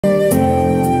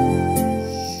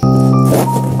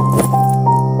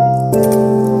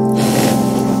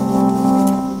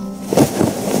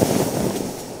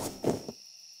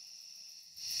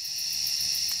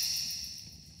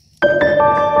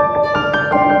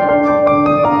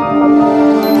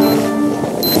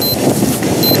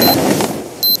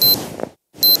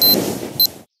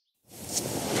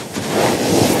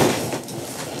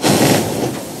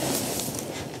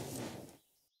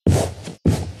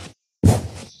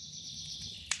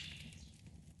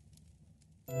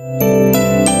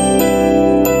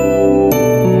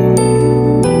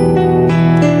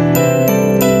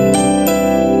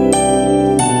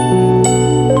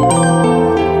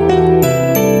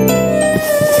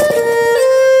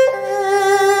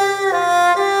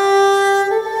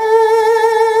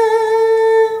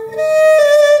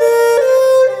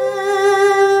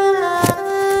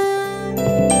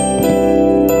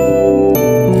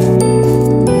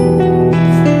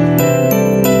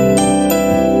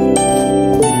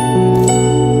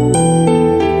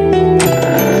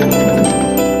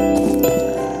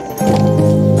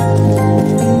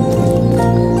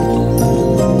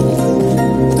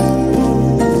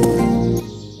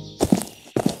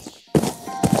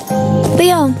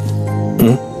Leo.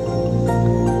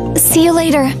 See you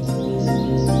later.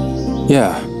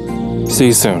 Yeah. See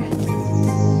you soon.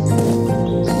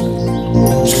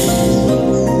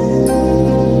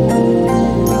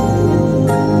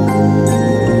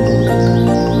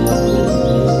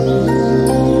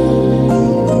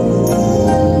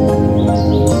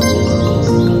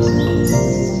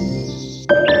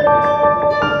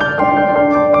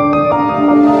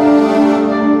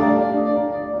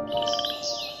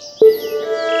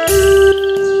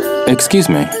 Excuse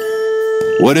me.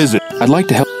 What is it? I'd like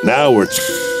to help. Now we're...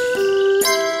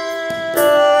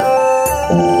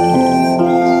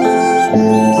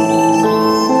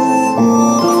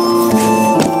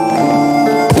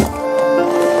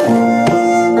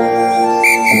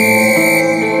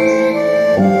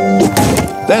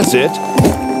 That's it.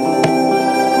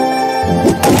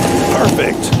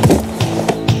 Perfect.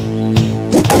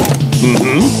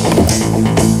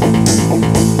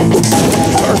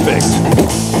 Perfect.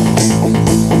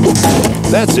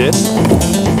 That's it.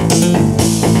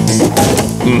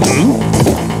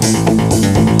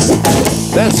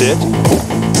 That's it.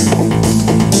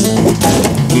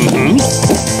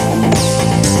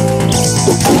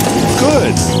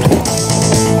 Good.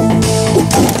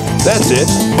 That's it.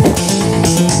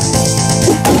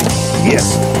 Yes.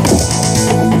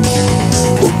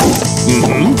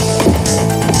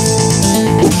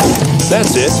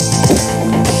 That's it.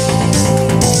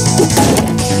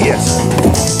 Yes.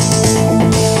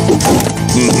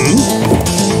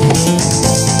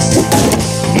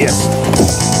 Yes.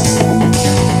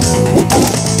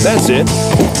 That's it.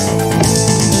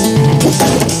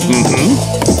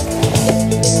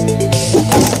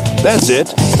 That's it.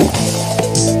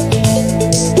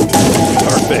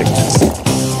 Perfect.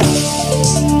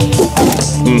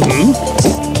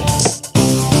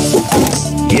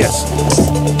 Yes.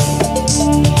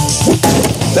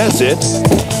 That's it.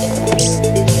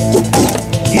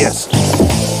 Yes.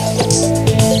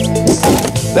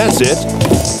 That's it.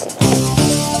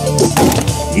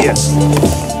 Yes.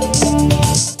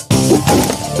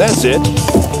 That's it.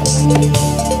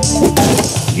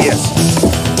 Yes.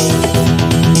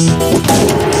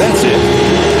 That's it.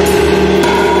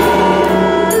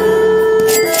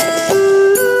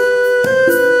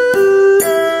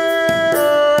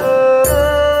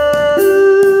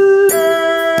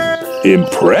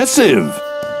 Impressive.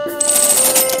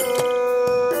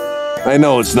 I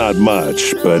know it's not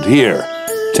much, but here,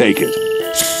 take it.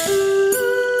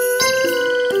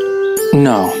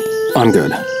 No, I'm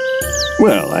good.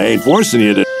 Well, I ain't forcing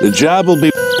you to. The job will be...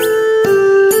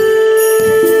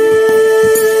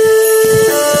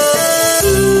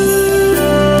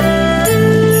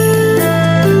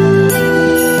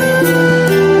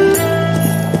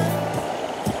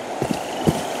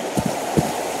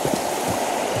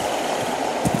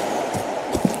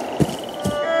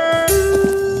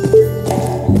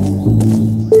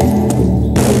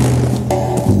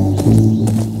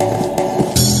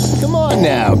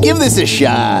 Give this a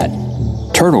shot.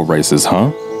 Turtle races,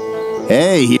 huh?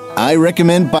 Hey, I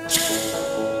recommend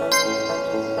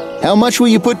How much will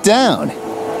you put down?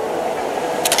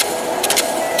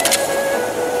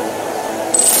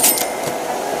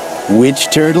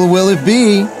 Which turtle will it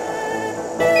be?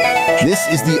 This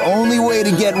is the only way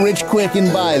to get rich quick in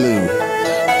Bailu.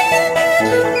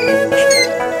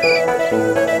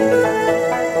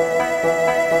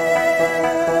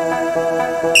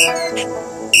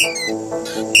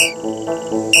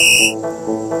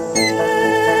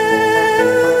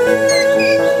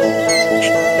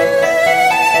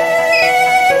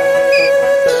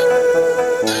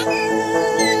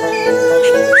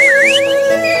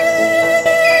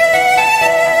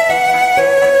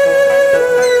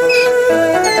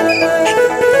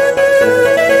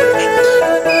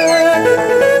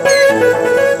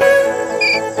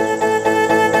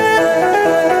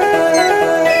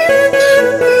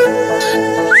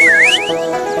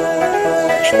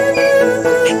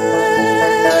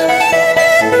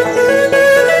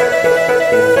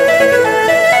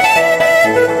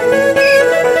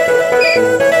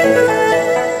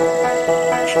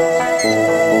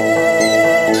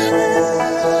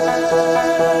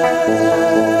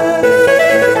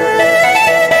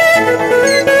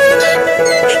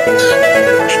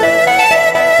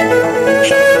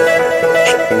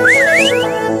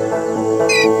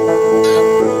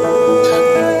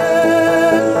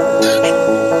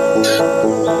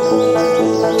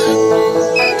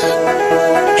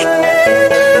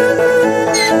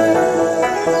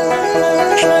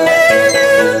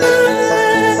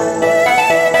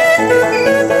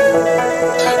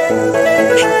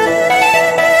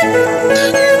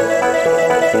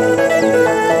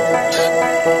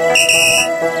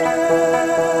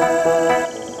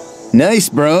 Nice,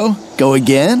 bro. Go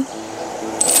again?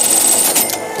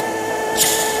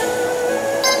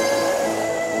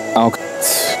 I'll...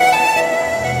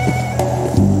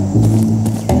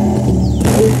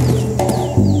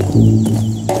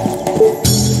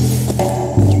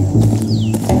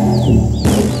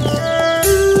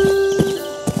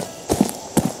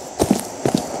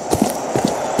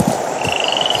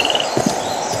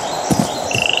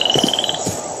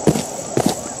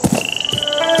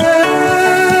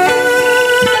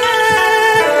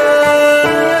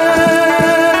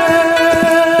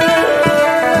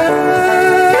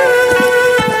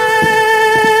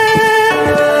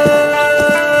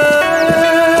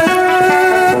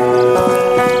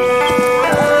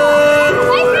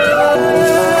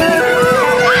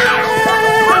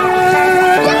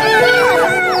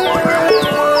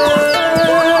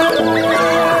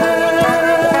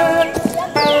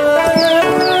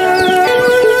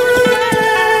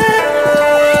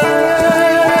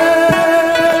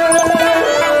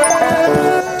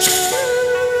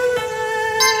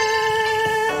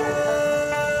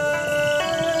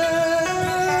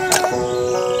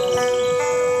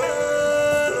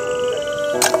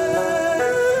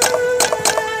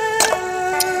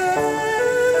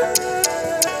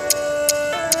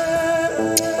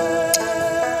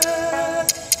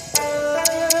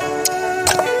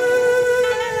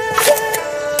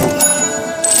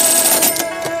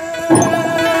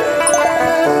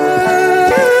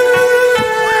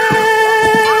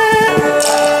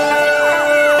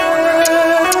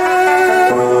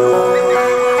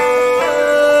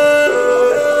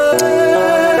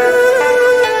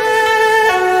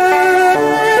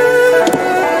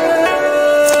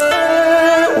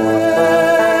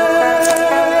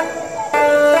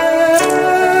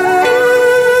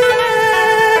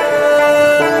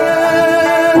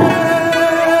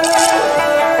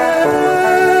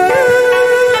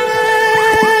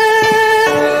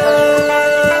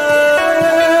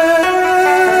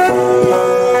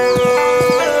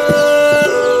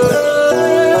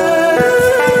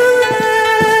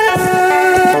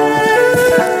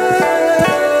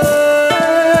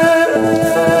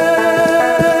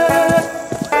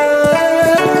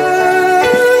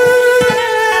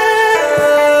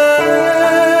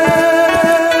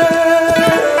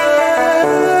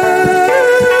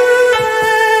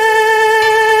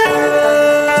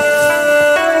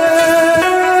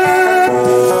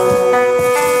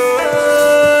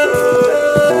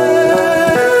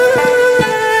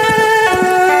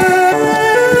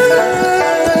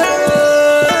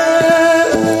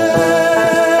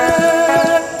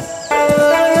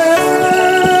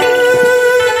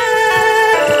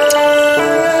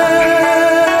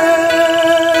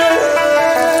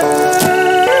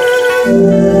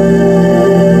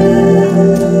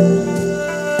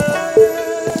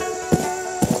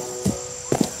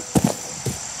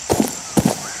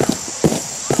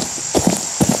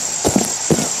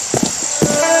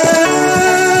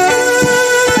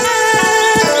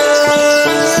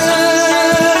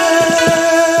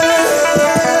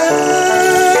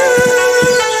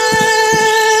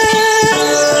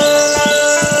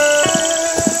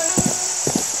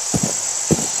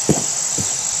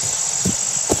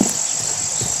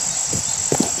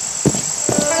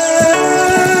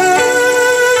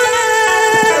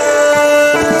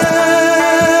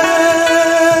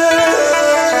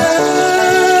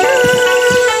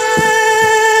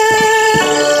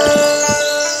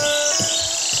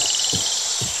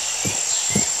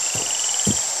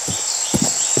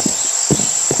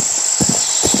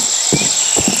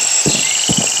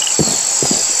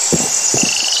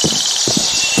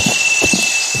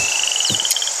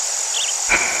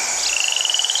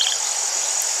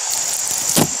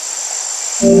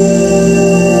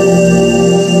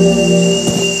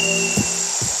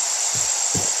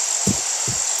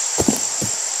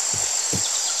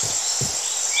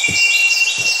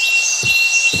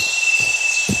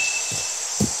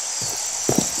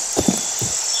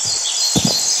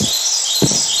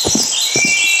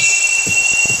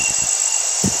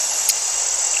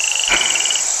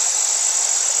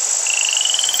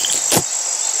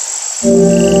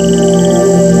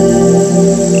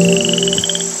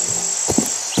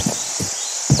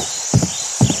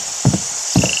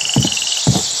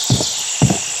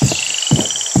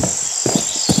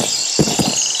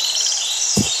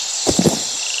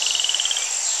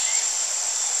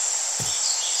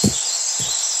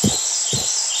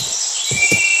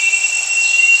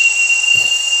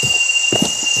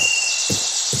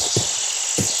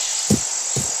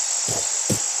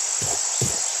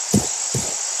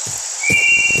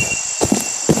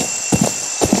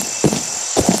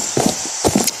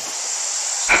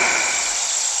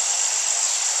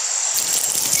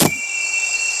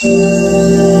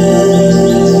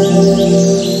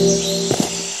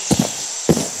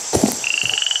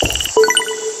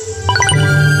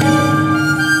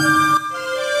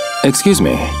 Excuse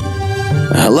me.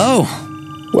 Hello.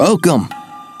 Welcome.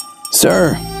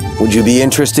 Sir, would you be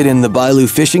interested in the Bailu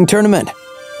fishing tournament?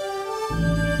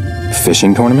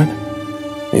 Fishing tournament?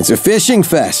 It's a fishing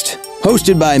fest,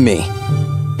 hosted by me.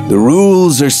 The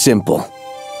rules are simple.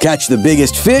 Catch the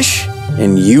biggest fish,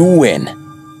 and you win.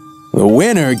 The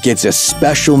winner gets a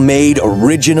special-made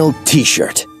original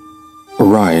t-shirt.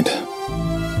 Right.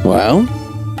 Well,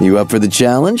 you up for the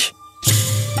challenge?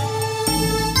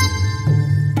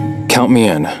 Count me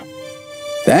in.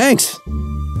 Thanks.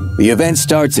 The event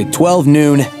starts at 12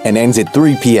 noon and ends at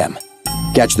 3 p.m.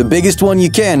 Catch the biggest one you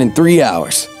can in 3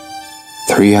 hours.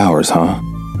 3 hours, huh?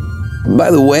 By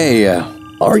the way,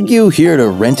 are you here to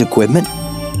rent equipment?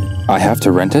 I have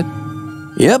to rent it?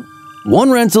 Yep. 1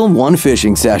 rental, 1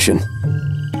 fishing session.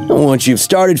 Once you've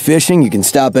started fishing, you can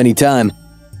stop anytime,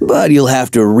 but you'll have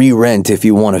to re-rent if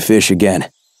you want to fish again.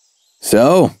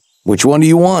 So, which one do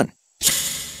you want?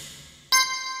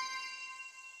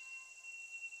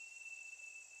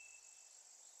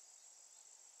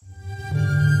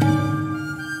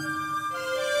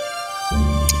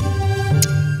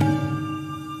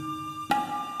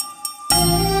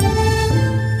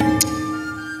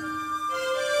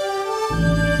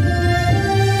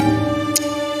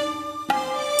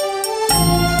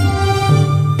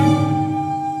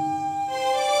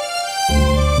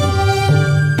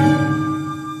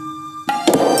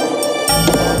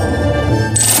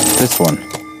 This one.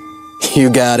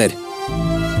 You got it.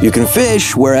 You can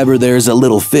fish wherever there's a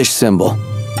little fish symbol.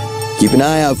 Keep an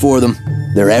eye out for them.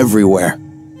 They're everywhere.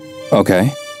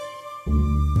 Okay.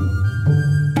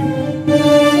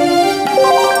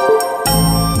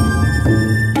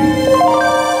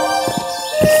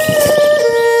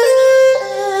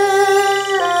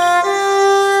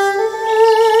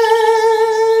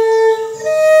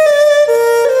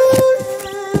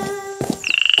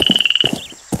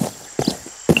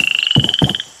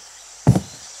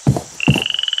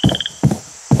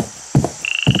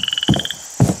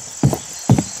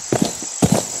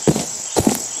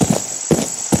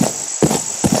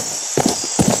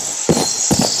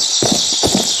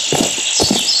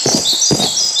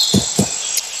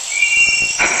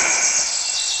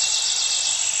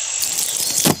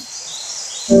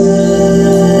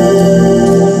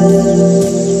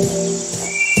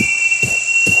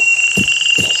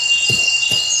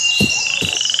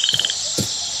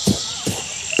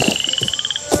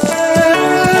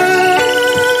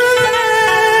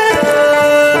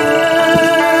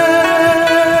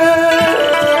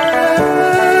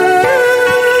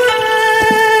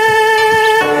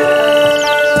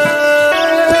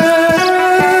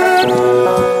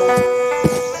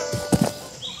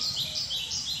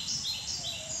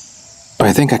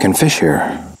 I think I can fish here.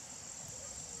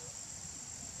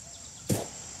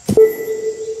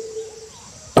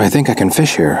 I think I can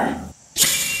fish here.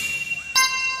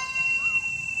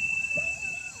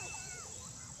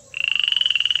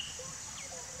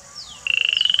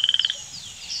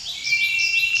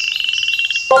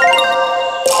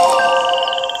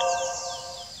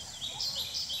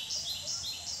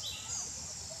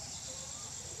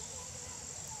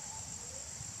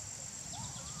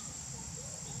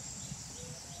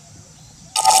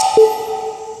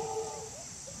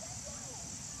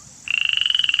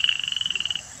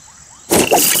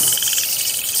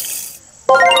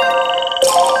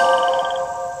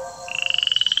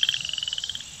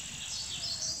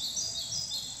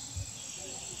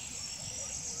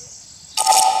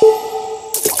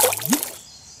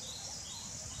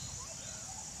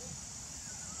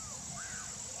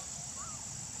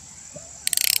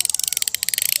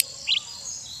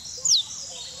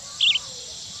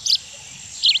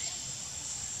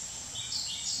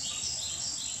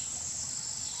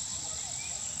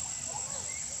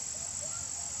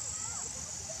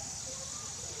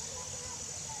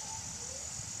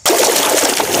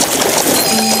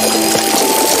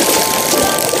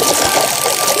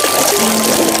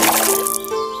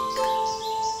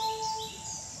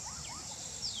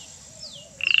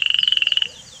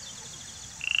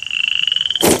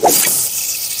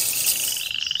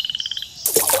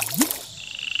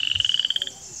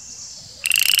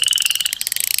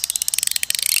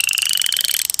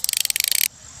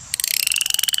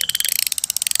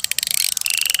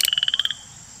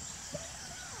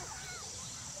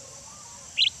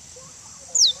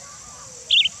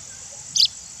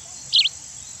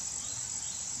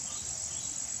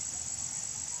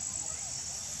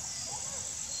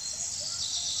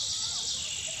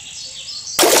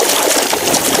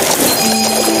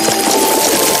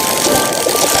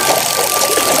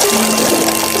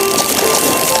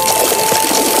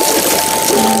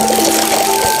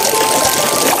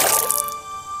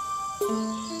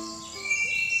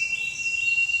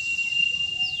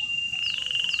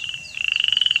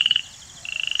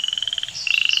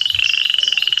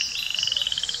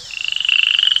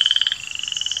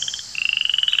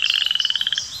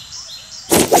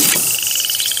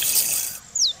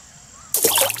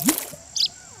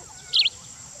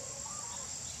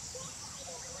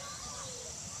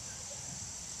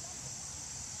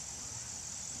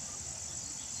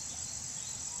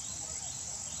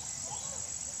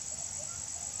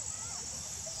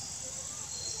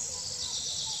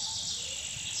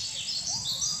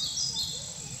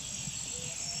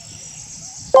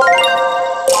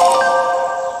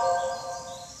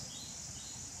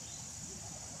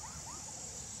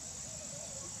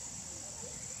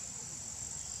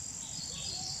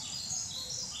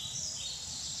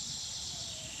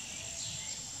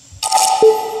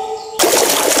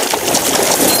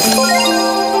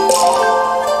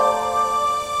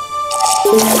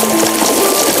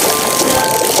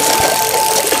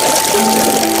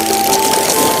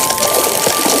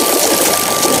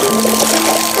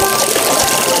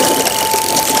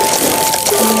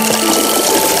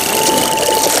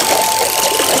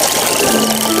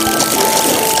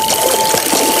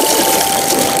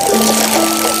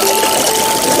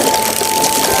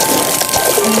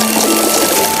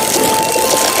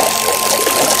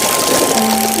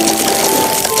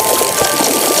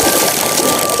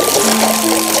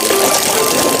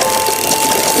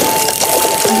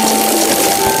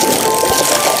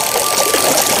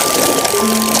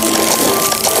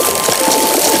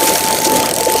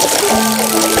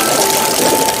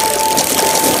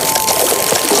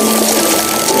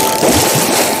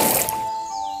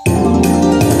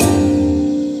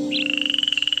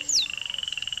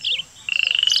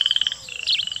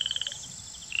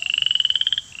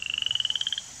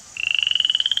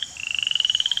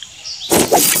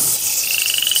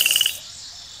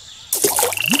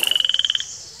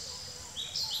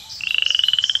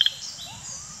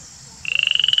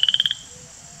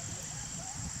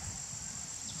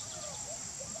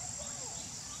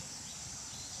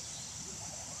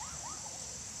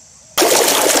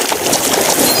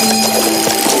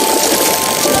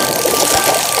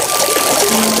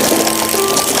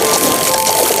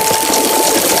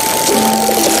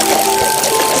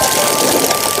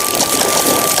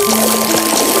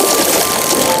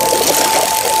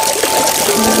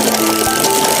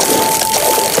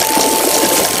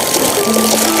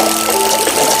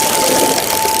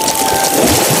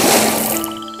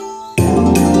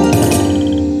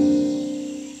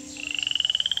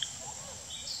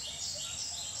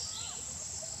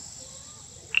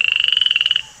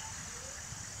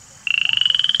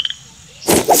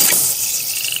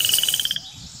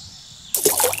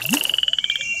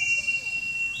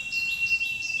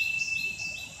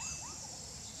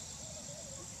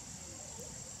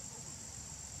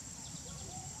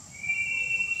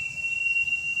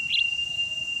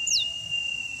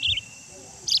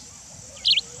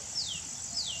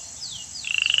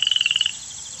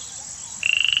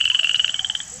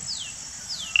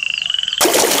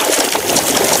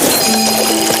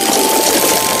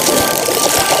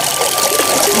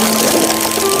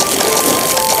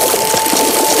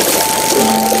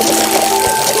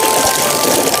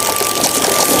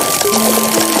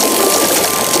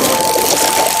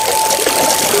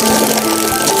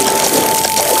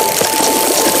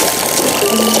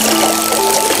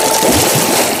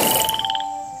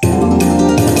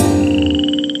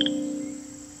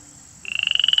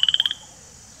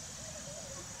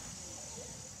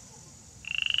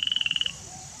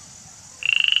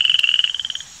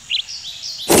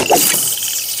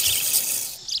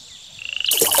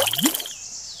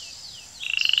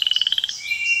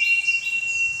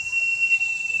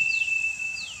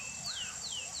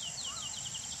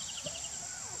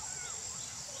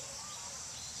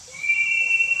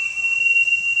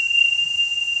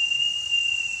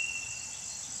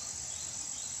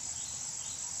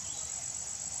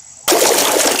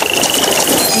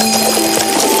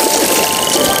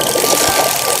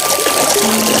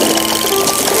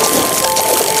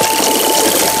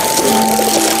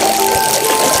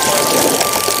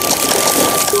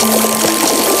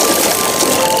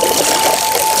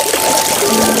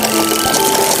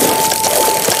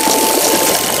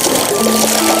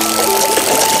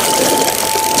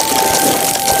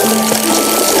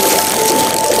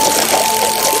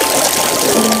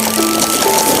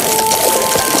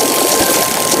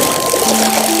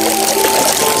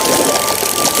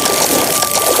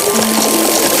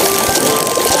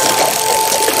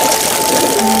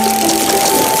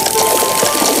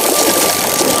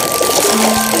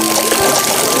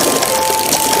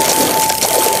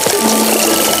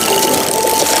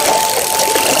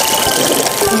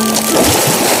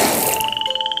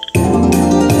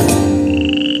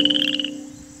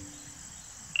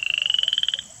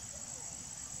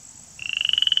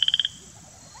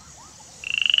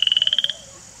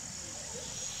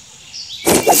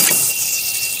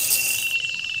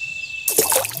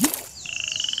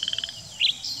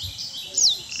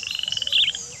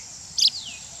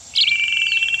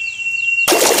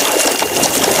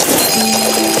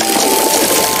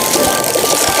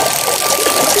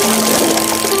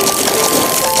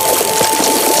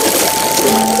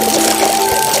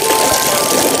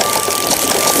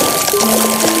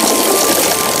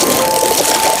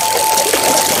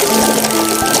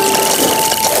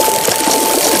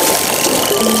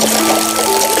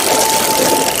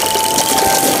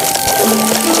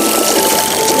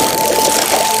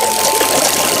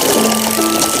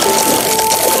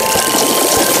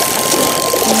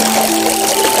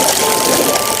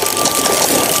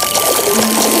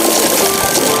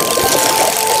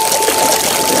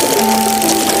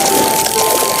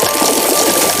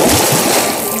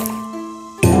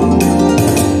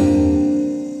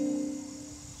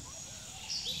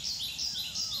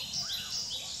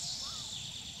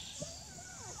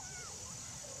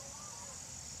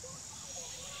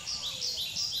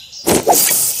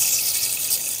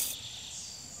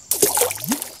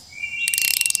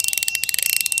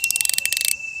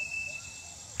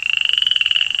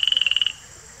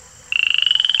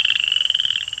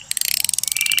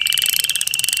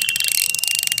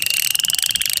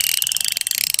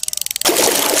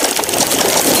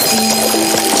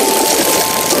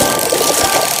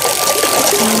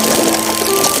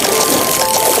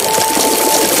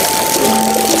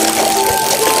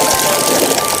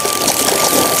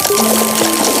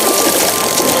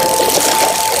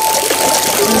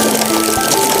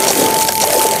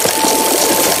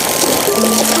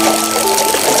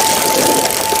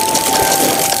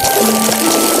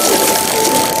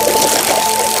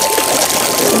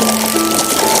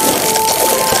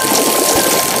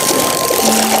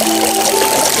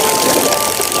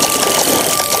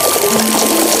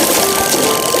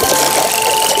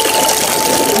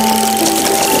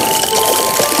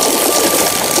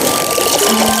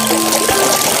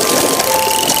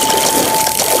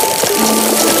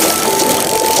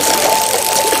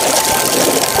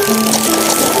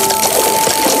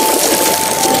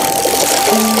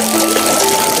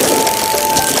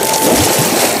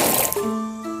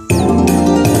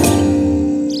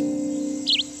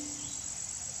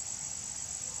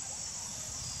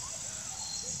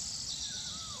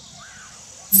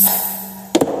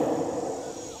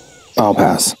 I'll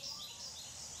pass.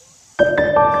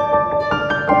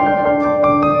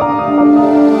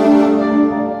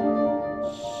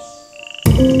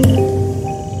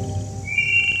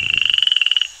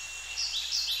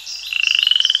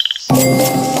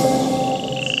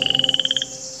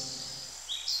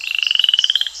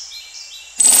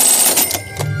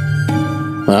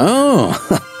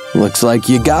 Oh, looks like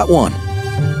you got one.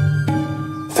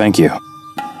 Thank you.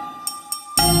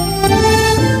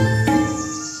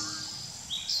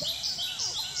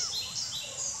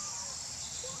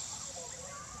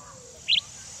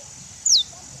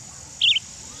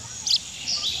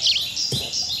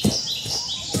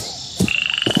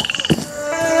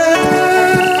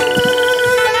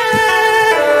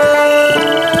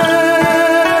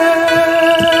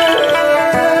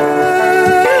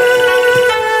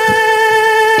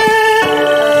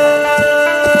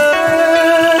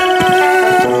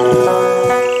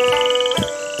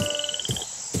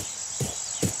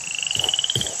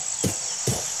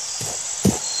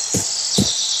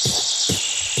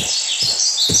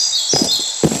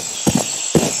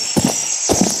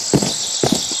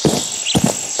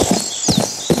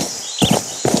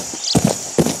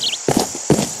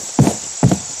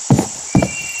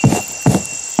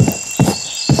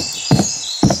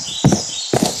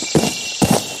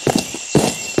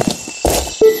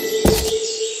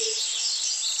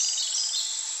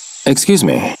 Excuse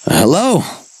me. Hello.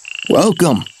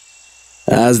 Welcome.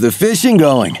 How's the fishing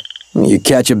going? You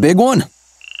catch a big one?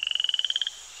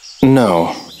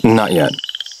 No, not yet.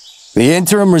 The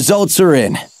interim results are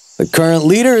in. The current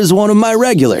leader is one of my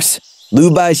regulars,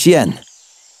 Lu Baixian.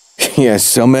 He has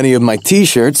so many of my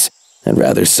t-shirts, I'd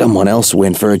rather someone else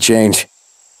win for a change.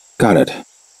 Got it.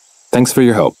 Thanks for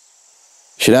your help.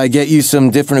 Should I get you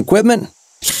some different equipment?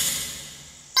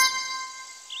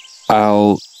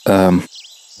 I'll,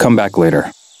 come back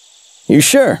later. You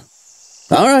sure?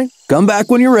 All right, come back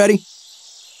when you're ready.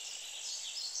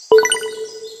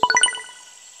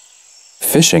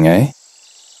 Fishing, eh?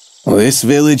 Well, this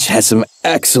village has some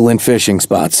excellent fishing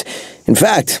spots. In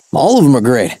fact, all of them are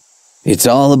great. It's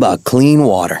all about clean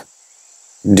water.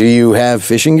 Do you have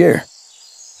fishing gear?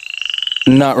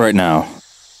 Not right now.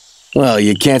 Well,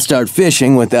 you can't start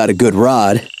fishing without a good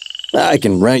rod. I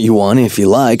can rent you one if you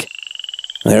like.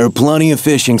 There are plenty of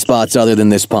fishing spots other than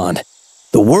this pond.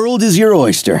 The world is your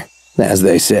oyster, as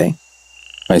they say.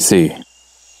 I see.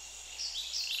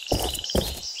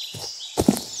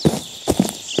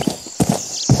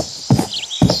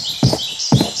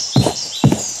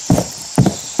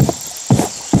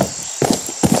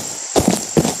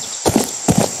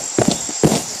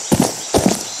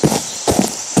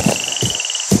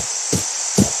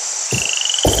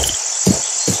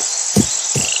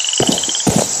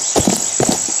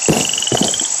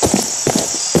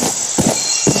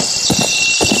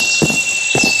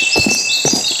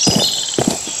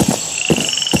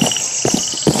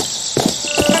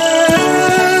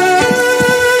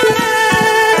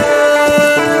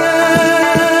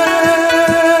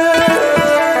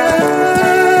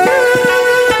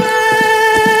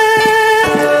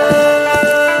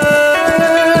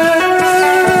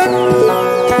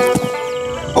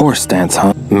 Horse stance,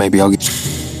 huh? Maybe I'll get...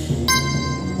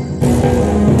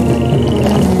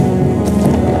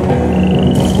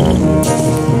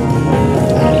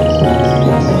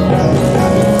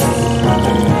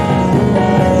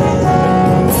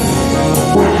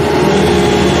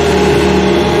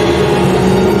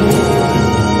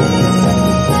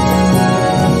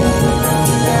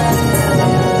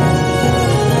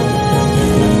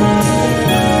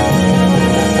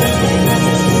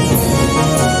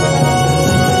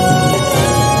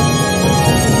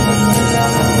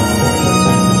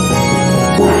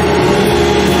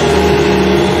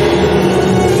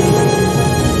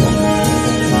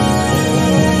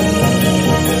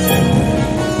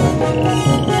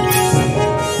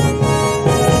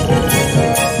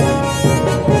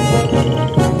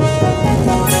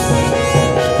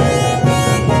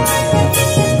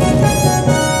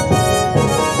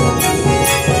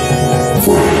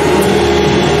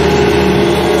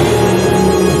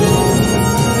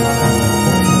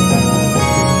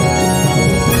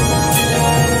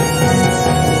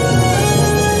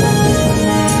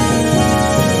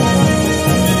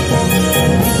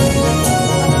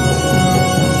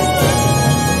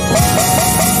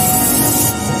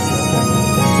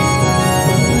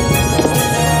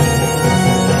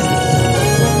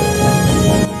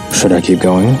 Should I keep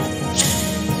going?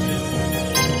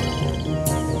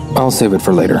 I'll save it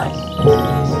for later.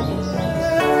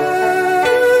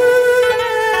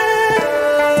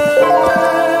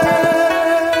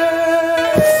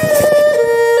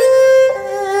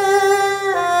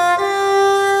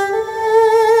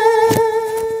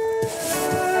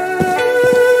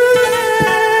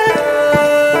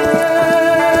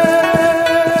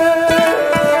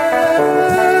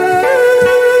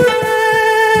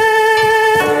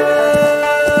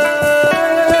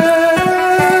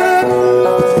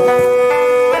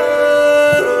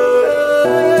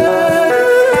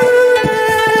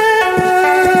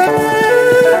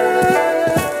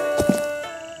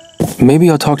 Maybe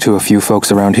I'll talk to a few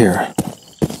folks around here.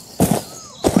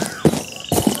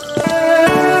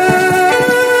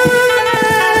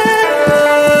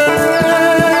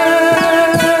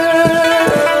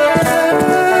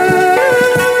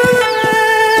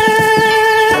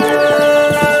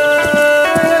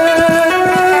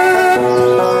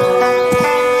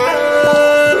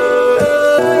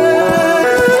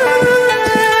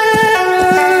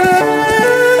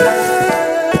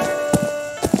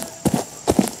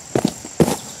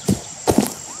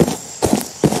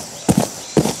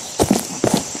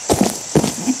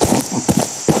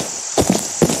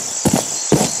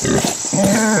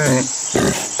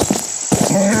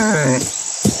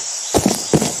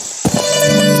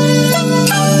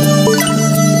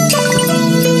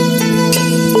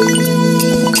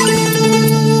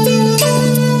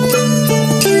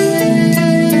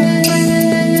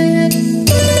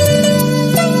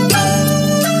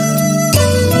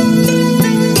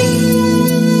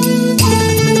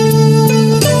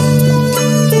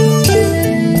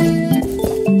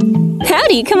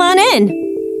 Come on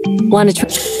in. Want to try?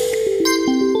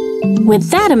 With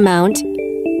that amount,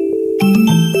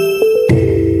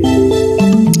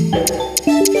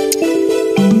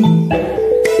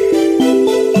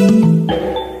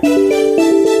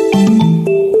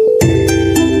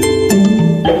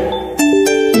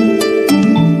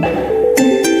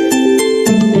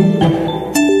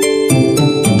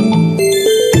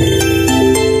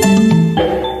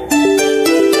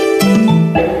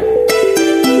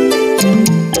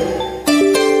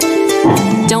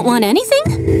 don't want anything?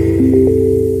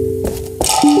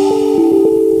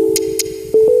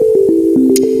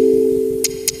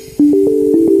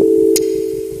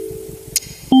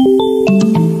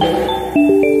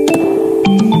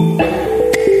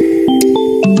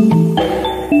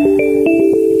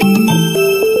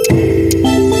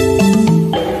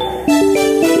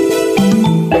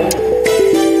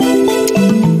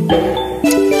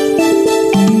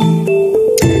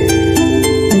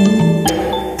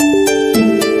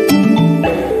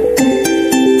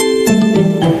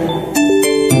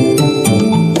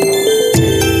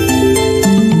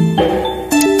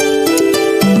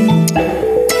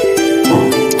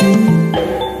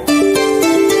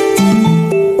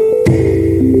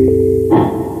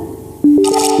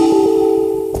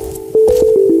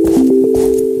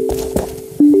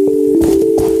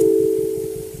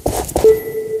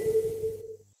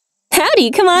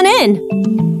 Come on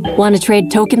in. Want to trade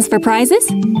tokens for prizes?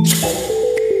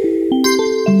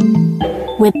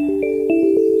 With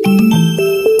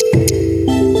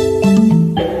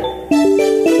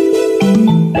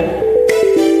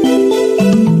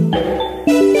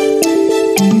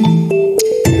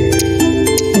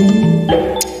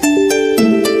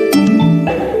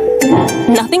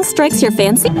nothing strikes your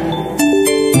fancy?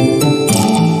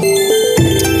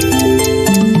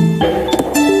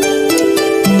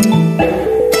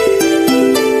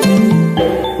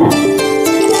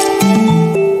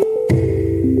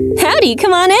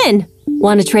 Come on in.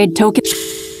 Want to trade tokens?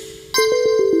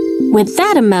 With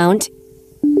that amount,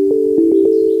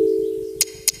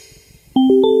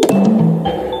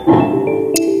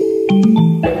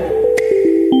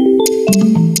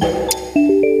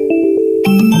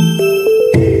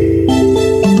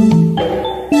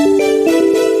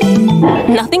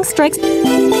 nothing strikes.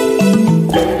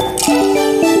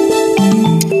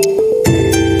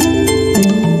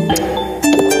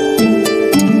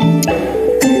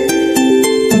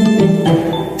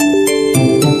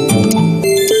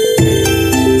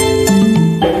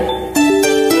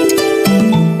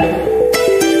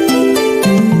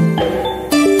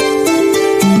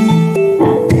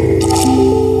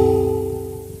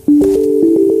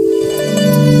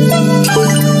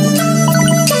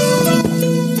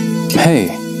 Hey.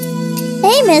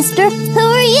 Hey, mister. Who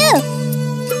are you?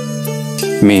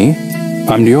 Me?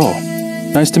 I'm Diol.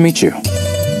 Nice to meet you.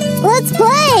 Let's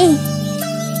play.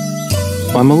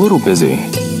 I'm a little busy.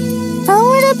 I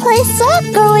want to play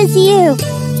soccer with you.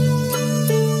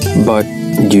 But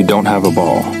You don't have a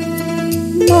ball.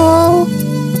 No.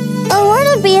 I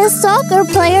want to be a soccer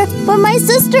player, but my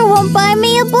sister won't buy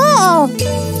me a ball.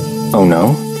 Oh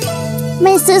no?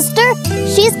 My sister?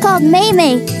 She's called May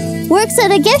May. Works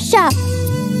at a gift shop.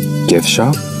 Gift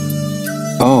shop?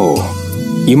 Oh,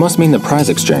 you must mean the prize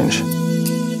exchange.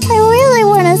 I really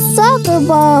want a soccer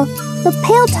ball. The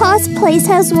Pail Toss place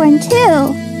has one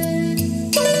too.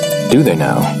 Do they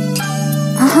now?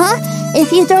 Uh-huh.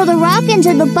 If you throw the rock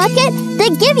into the bucket, they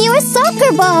give you a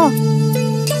soccer ball.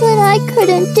 But I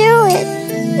couldn't do it.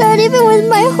 Not even with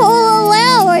my whole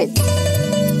allowance.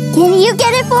 Can you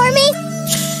get it for me?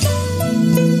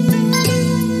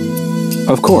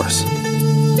 Of course.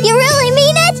 You really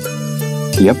mean it?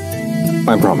 Yep,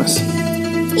 I promise.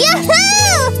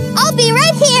 Yahoo! I'll be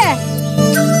right here.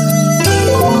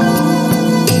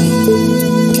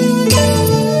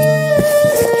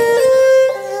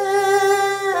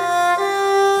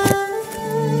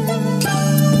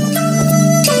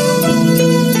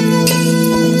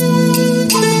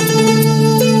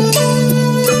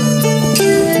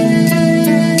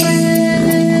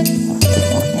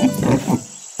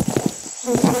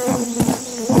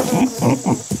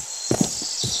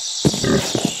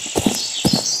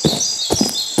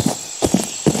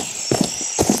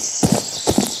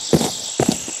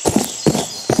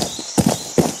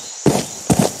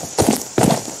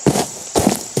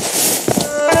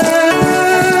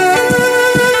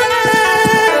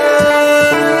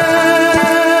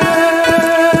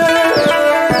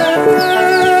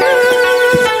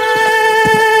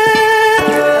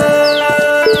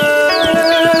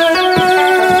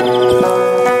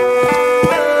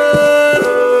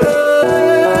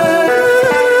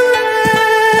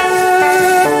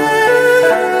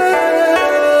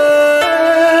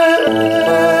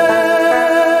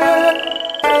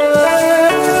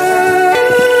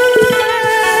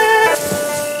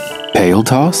 Pail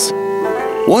toss?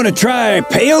 Want to try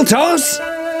pail toss?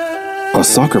 A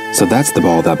soccer. So that's the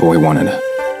ball that boy wanted.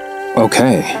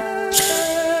 Okay.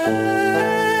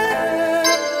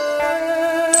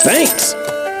 Thanks.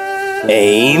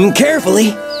 Aim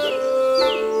carefully.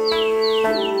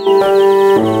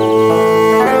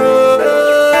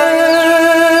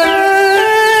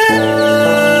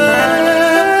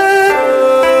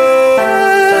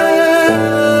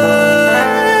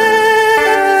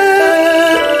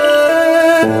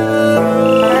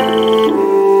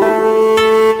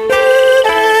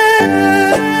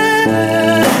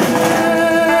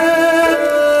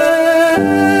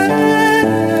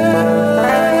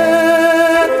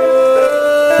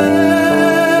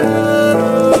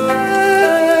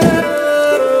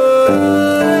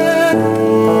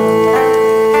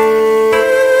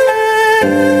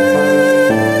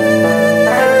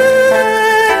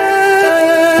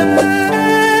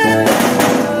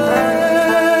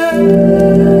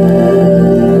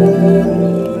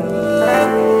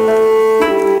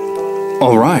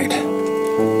 All right.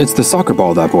 It's the soccer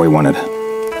ball that boy wanted.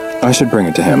 I should bring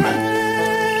it to him.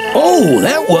 Oh,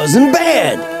 that wasn't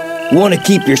bad. Want to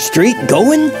keep your streak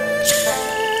going?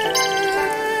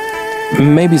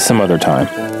 Maybe some other time.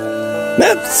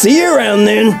 Well, see you around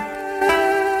then.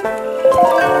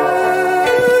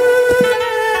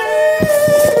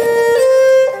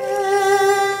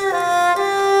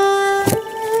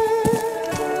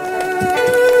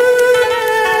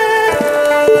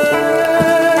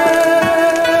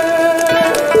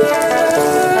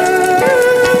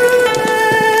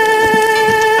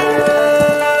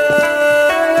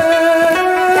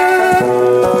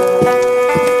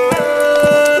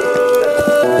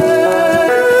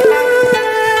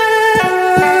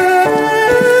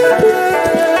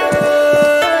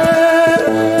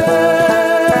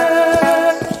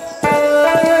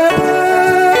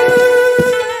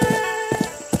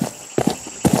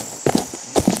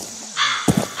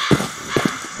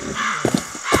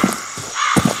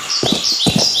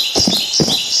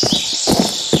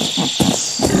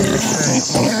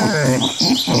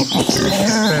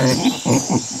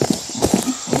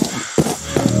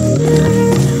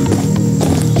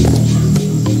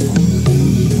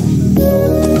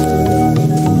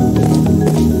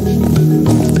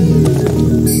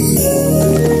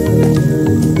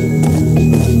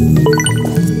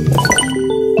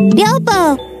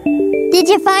 Did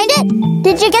you find it?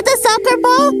 Did you get the soccer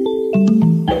ball?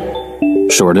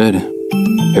 Sure did.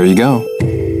 Here you go.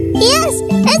 Yes,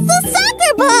 it's the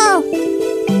soccer ball!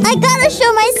 I gotta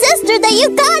show my sister that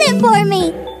you got it for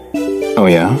me. Oh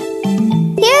yeah?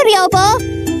 Here,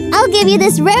 Ryobo. I'll give you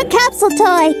this rare capsule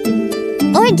toy.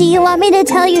 Or do you want me to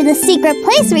tell you the secret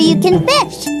place where you can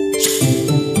fish?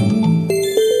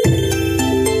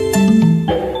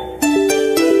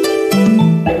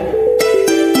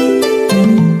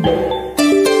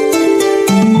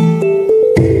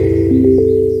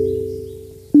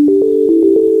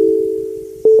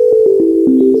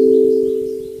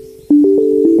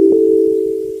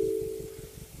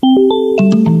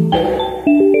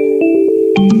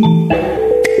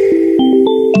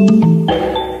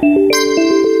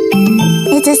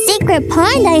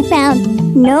 pond I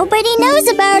found. Nobody knows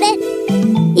about it.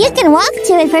 You can walk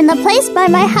to it from the place by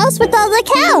my house with all the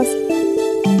cows.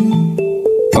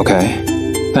 Okay,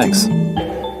 thanks.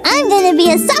 I'm gonna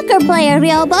be a soccer player,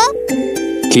 Ryobo.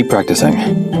 Keep practicing.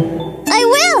 I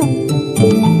will.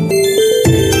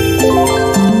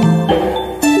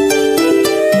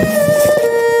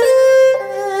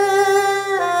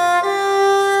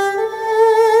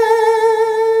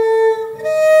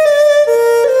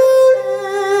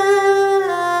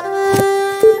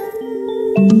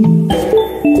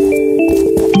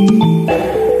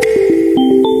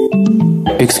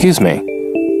 Excuse me.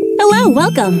 Hello,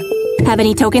 welcome. Have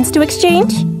any tokens to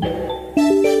exchange?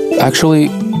 Actually,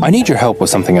 I need your help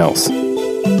with something else.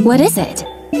 What is it?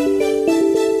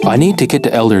 I need to get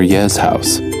to Elder Ye's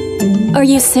house. Are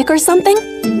you sick or something?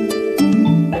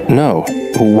 No.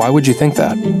 Why would you think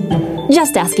that?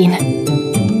 Just asking.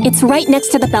 It's right next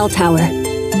to the bell tower.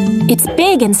 It's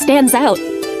big and stands out.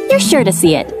 You're sure to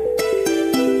see it.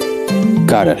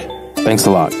 Got it. Thanks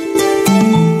a lot.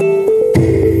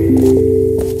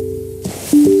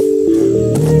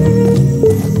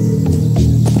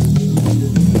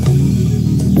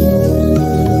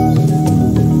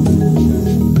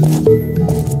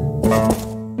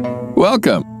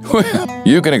 Welcome.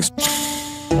 You can exchange.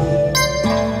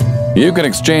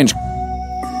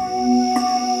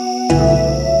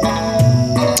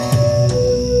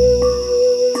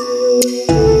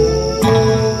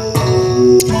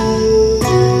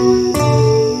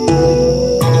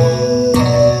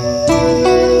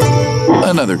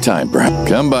 Another time, perhaps.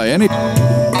 Come by any.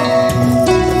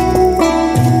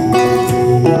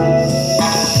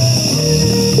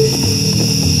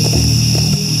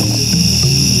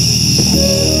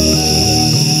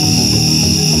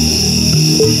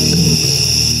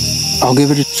 I'll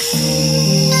give it a...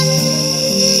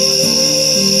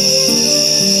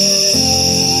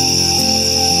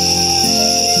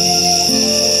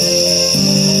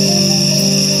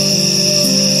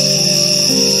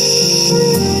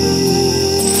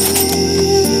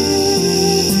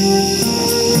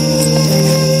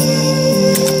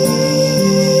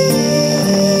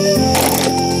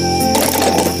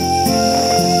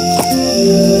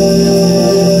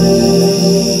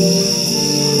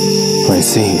 I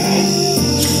see.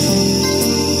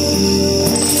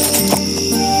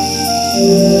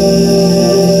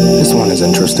 This one is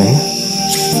interesting.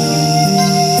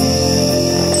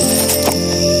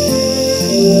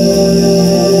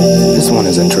 This one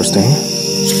is interesting.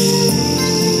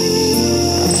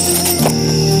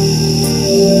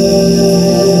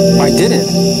 I did it!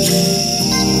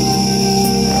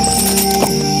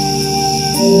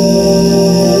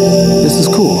 This is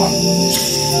cool.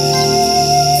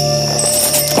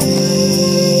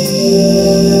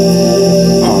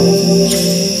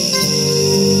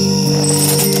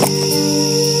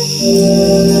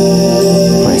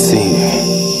 I see.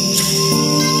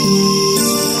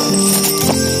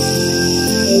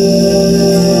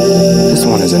 This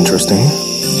one is interesting.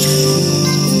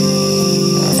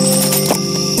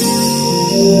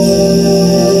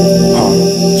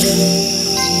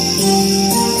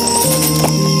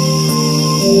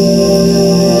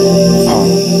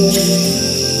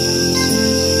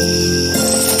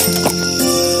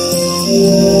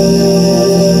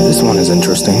 This one is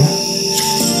interesting.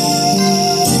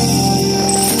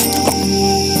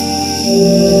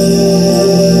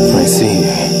 I see.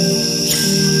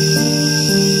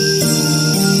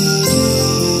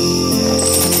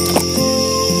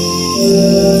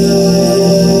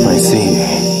 I see.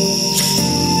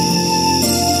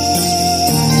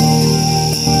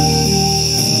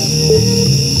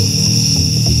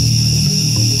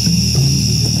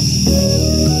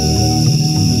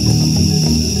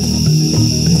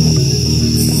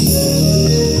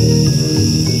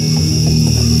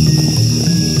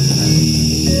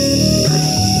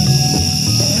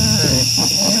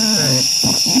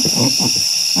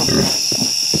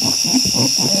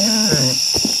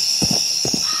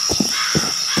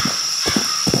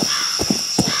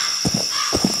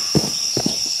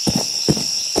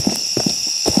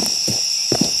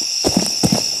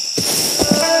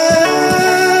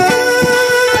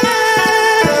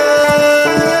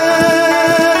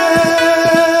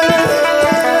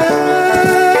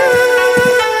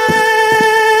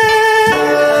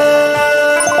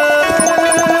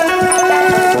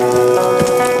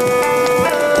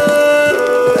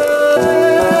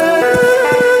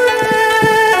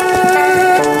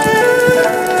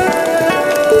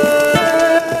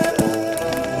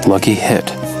 Lucky hit.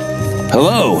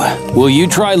 Hello, will you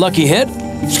try Lucky Hit?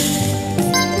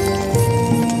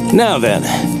 Now then,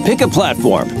 pick a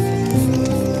platform.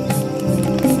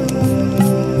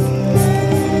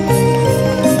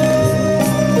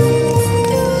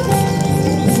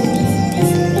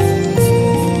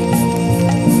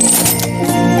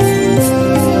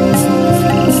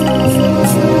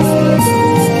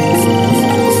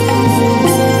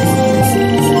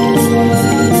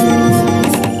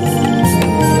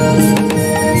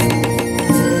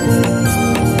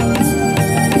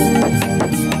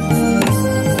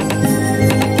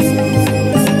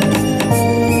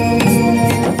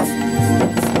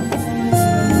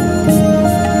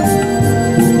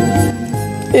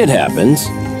 It happens.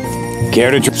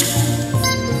 Care to try?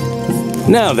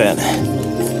 Now then.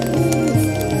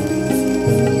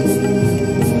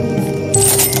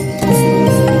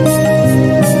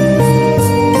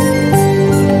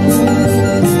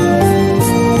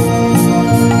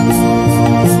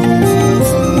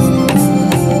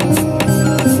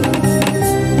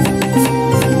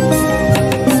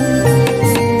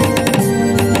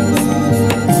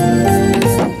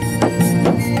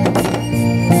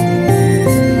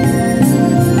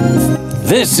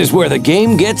 This is where the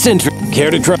game gets interesting.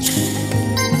 Care to try?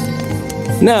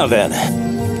 Now then.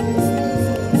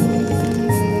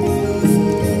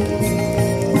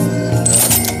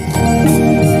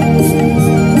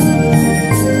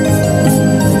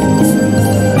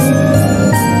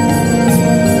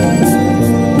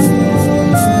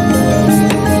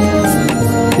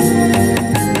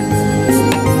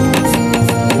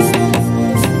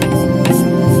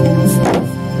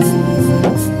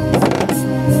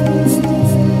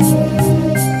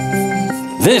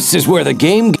 This is where the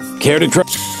game... Care to try?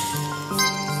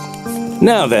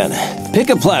 Now then, pick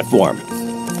a platform.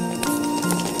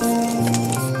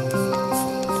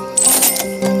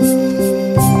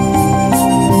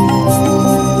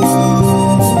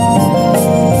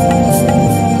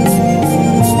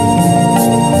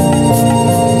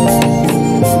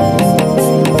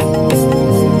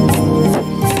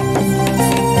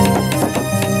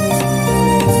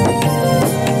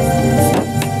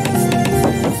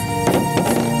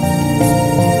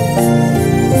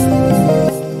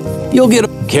 You'll get a...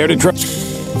 Care to try?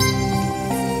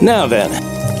 Now then.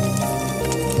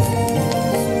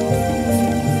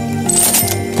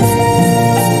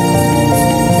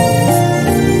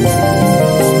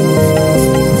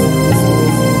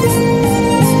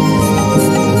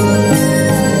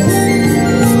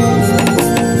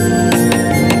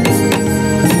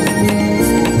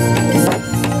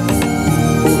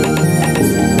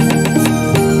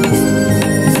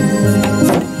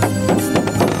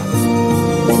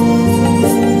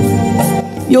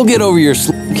 You'll get over your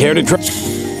Care to try?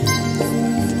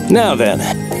 Now then.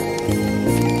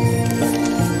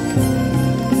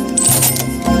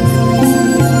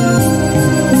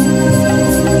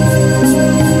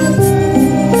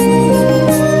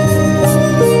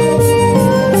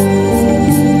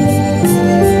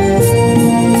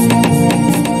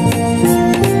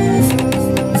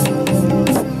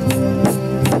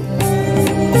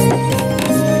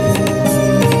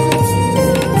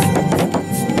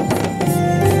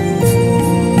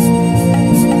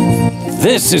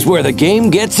 This is where the game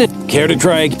gets it. Care to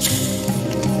try again?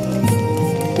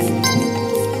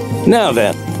 Now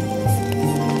then.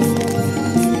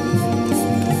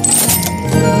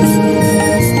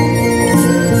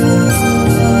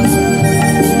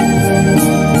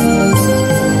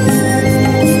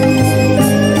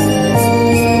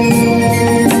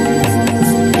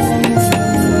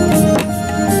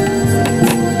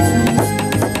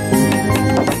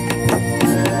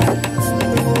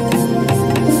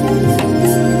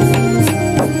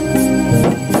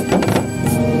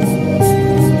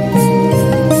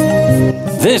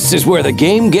 This is where the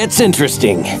game gets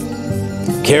interesting.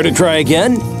 Care to try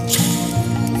again?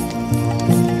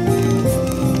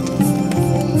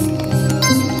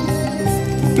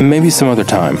 Maybe some other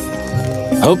time.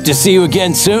 Hope to see you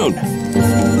again soon.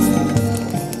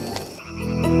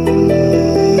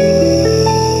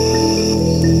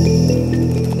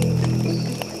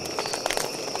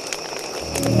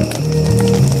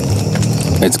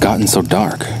 It's gotten so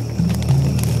dark.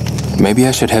 Maybe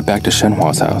I should head back to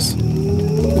Shenhua's house.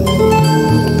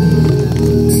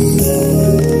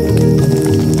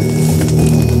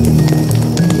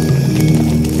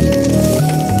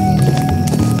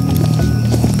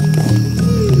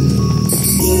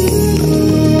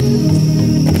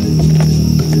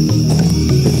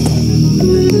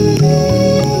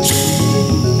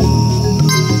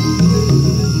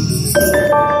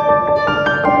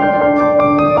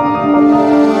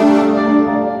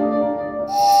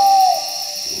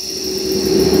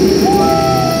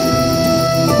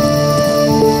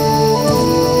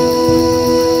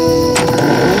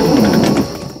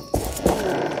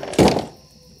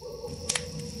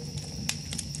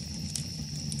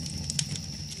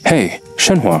 Hey,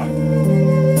 Shenhua.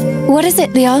 What is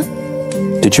it, Liao?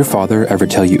 Did your father ever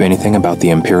tell you anything about the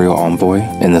Imperial Envoy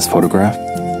in this photograph?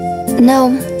 No,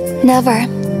 never.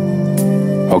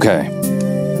 Okay.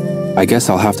 I guess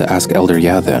I'll have to ask Elder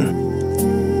Ya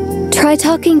then. Try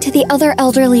talking to the other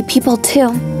elderly people too.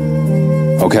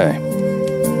 Okay.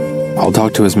 I'll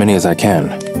talk to as many as I can.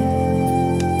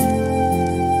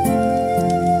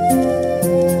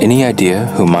 Any idea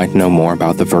who might know more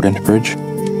about the Verdant Bridge?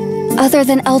 Other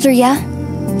than Elder, yeah?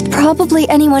 Probably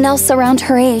anyone else around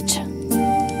her age.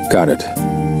 Got it.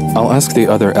 I'll ask the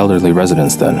other elderly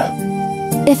residents then.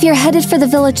 If you're headed for the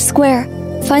village square,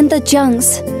 find the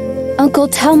Jungs. Uncle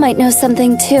Tao might know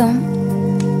something too.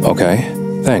 Okay,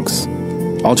 thanks.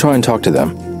 I'll try and talk to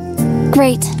them.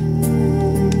 Great.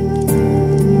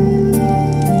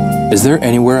 Is there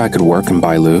anywhere I could work in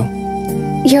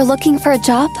Bailu? You're looking for a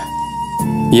job?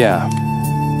 Yeah.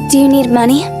 Do you need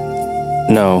money?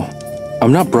 No,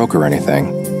 I'm not broke or anything.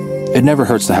 It never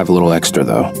hurts to have a little extra,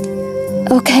 though.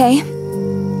 Okay.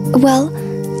 Well,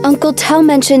 Uncle Tao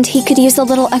mentioned he could use a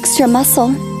little extra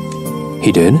muscle.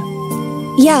 He did?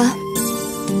 Yeah.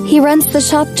 He runs the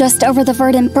shop just over the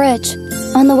Verdant Bridge,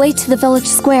 on the way to the village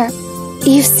square.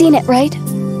 You've seen it, right?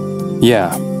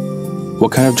 Yeah.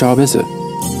 What kind of job is it?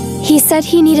 He said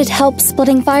he needed help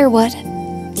splitting firewood.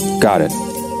 Got it.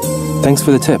 Thanks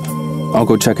for the tip. I'll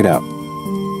go check it out.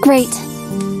 Great.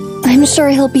 I'm sure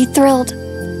he'll be thrilled.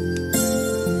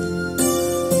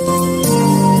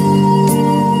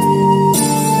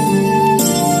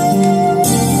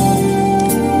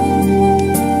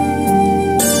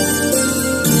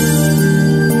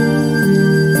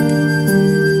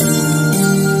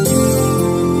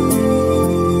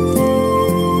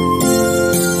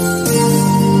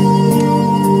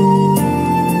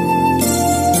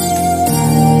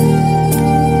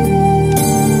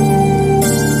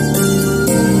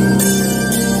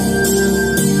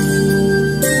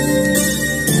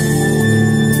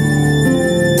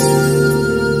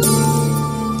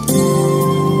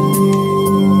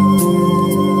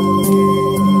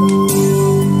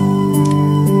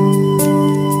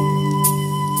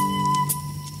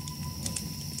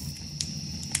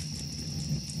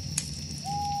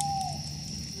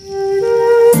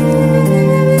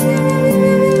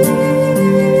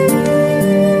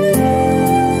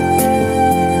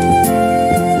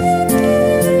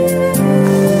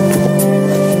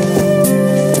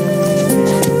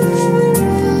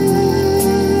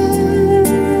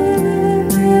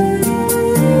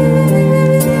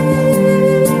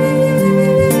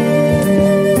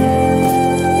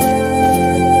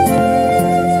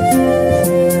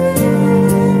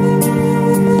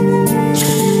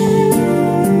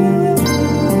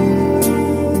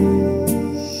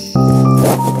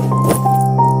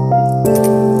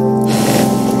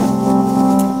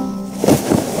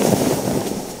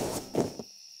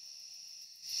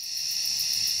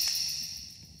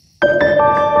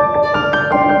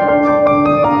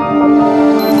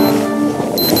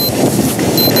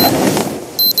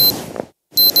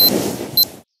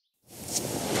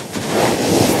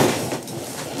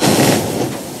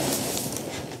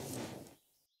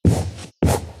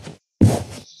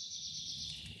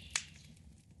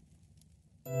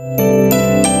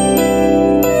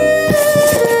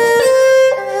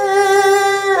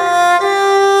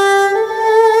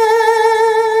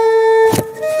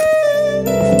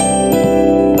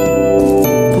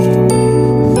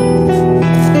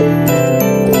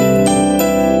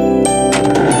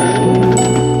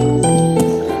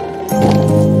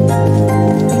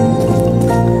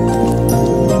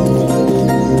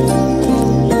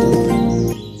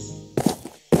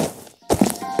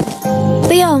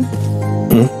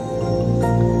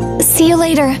 See you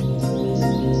later.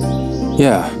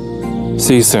 Yeah.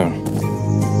 See you soon.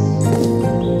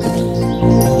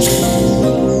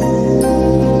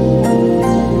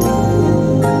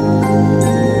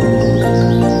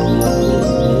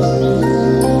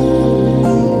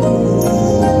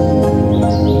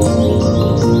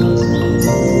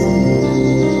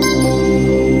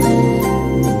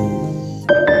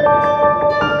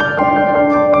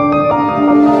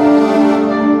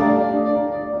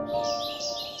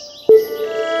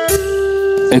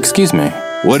 Excuse me.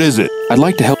 What is it? I'd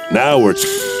like to help. Now we're...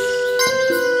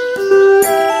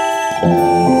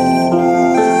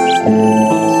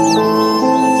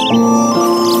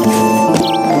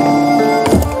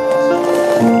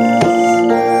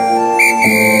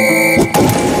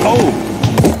 Oh!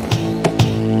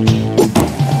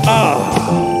 Ah!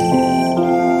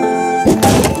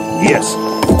 Yes.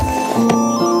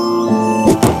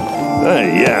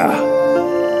 Yeah.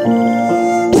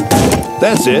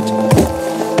 That's it.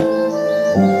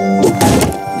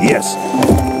 Yes.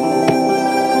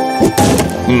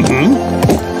 Mm-hmm.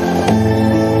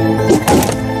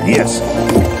 Yes.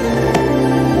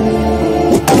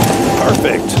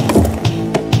 Perfect.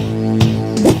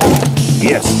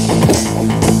 Yes.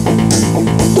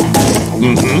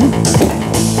 Mm-hmm.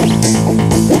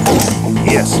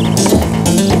 Yes.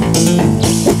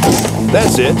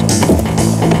 That's it.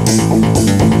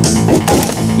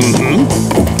 Mm-hmm.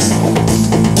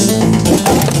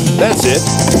 That's it.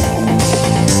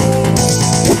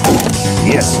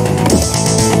 Yes.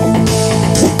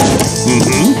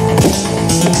 Mm-hmm.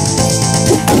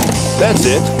 That's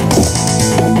it.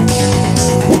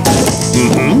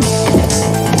 Mm-hmm.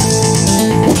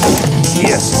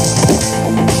 Yes.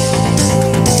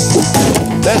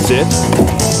 That's it.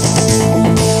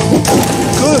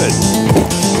 Good.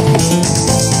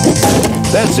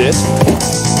 That's it.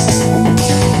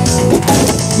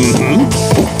 Mm-hmm.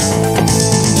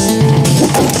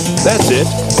 That's it.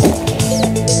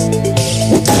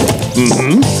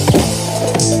 Mm-hmm.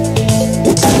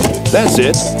 That's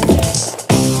it.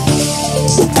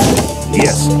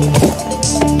 Yes.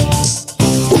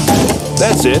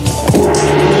 That's it.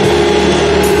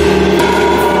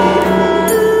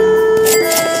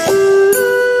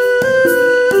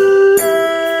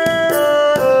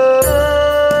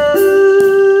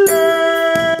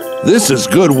 This is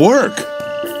good work.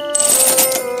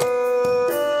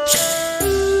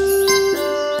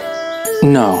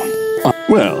 No.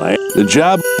 Well, the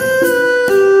job...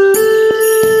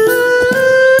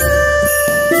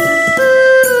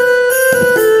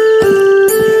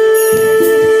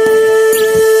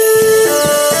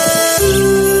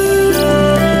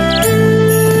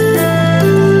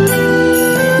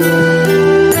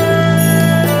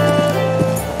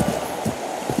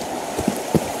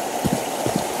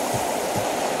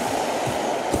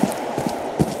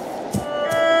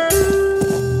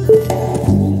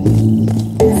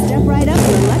 Step right up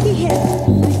for a lucky hit.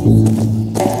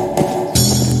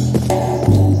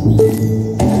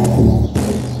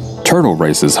 Turtle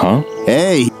races, huh?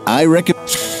 Hey, I reckon...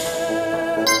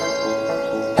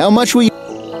 How much will you...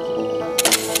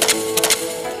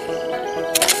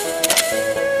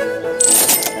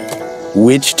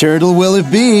 Which turtle will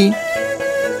it be?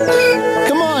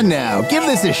 Come on now, give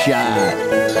this a shot.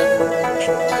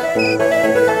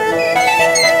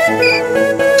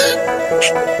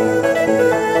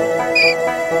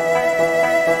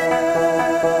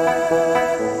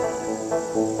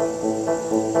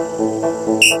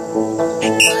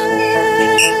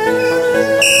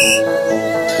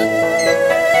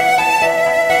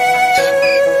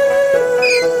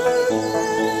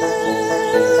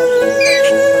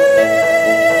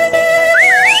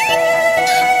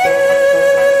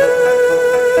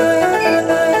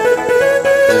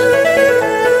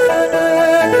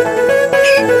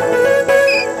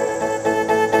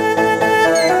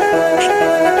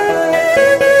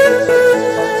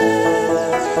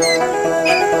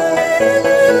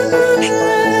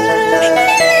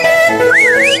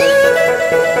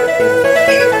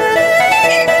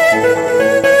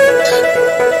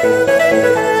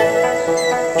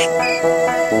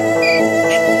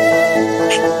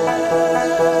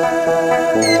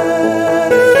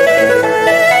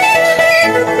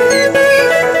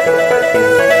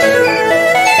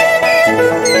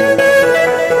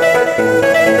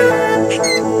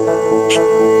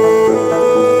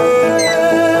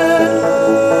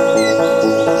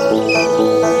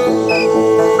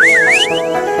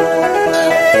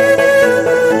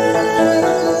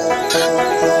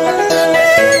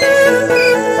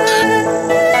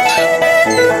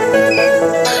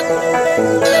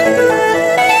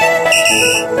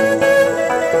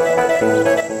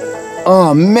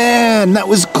 Oh man, that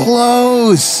was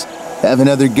close. Have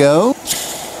another go?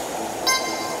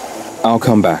 I'll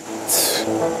come back.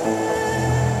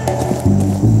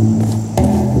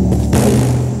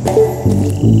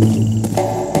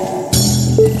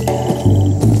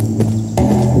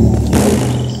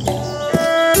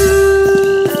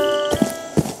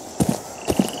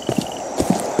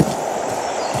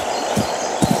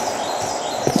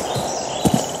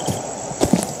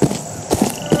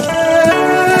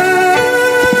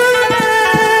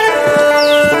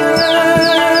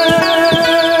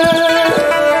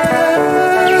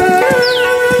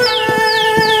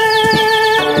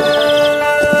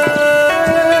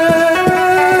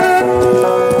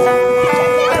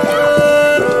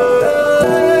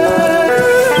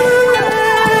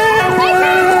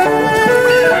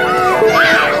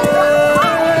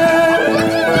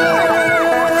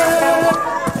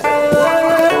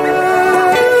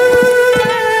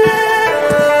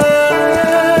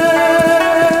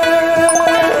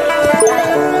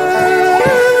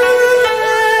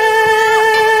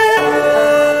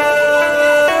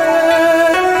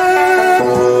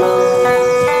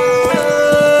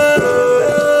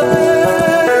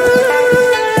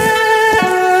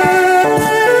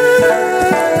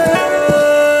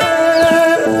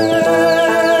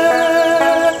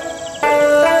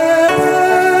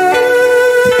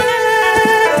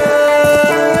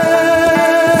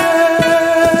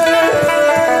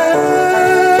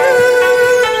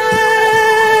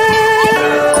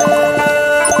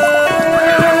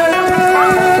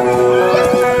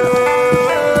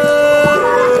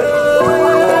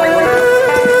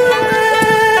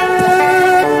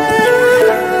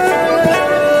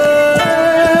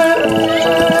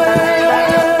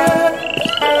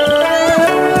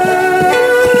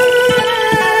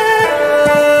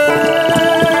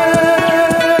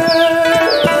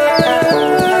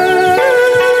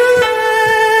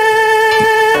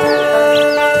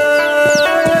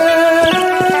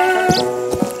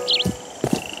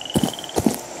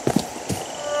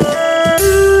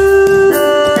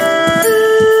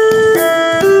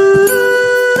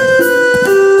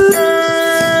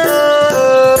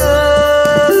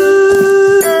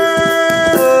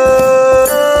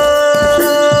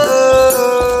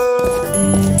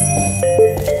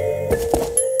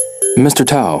 Mr.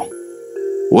 Tao,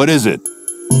 What is it?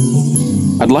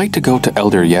 I'd like to go to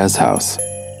Elder Ye's house.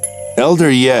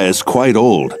 Elder Ye is quite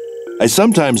old. I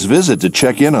sometimes visit to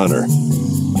check in on her.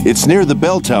 It's near the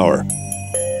bell tower.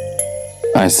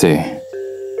 I see.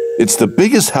 It's the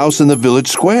biggest house in the village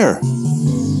square.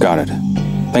 Got it.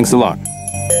 Thanks a lot.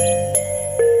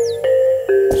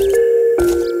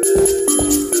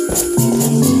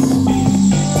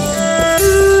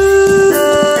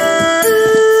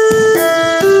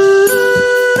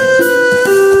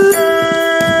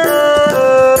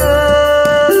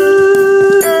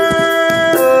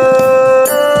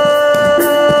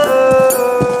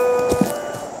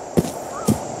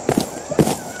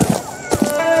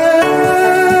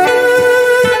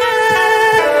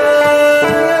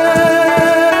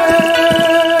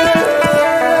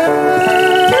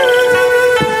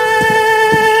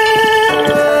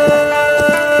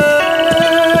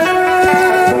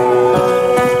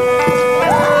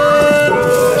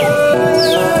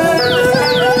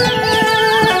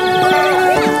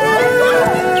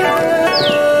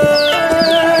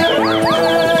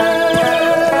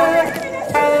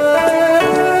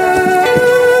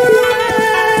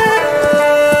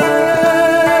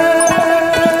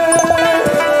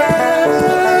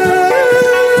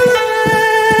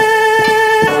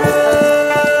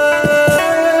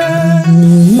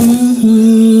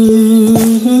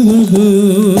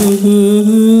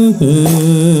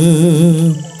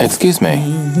 Excuse me.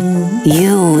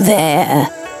 You there.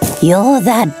 You're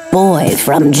that boy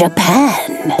from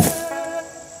Japan.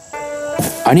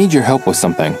 I need your help with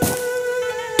something.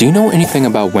 Do you know anything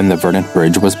about when the Verdant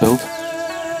Bridge was built?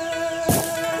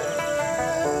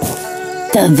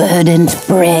 The Verdant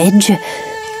Bridge?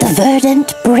 The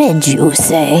Verdant Bridge, you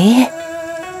say?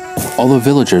 All the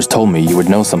villagers told me you would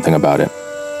know something about it.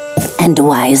 And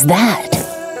why is that?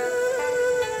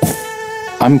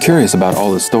 I'm curious about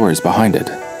all the stories behind it,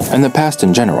 and the past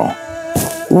in general.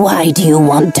 Why do you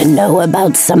want to know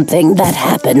about something that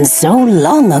happened so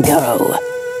long ago?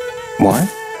 What?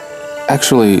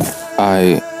 Actually,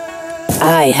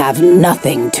 I have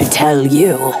nothing to tell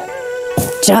you.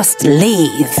 Just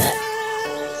leave.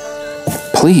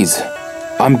 Please,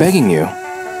 I'm begging you.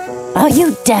 Are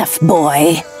you deaf,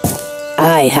 boy?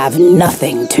 I have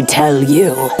nothing to tell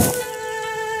you.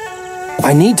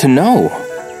 I need to know.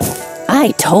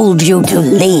 I told you to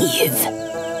leave.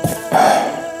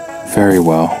 Very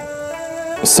well.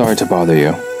 Sorry to bother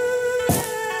you.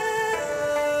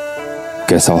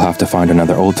 Guess I'll have to find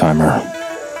another old-timer.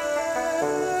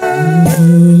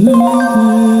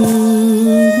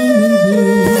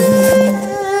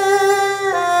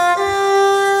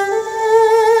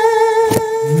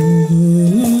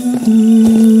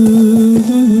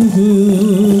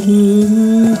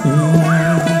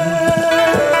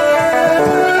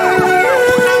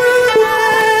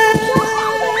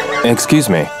 Excuse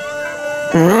me.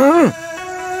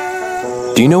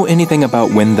 Do you know anything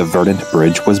about when the Verdant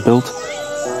Bridge was built?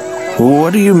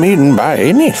 What do you mean by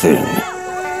anything?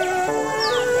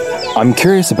 I'm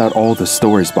curious about all the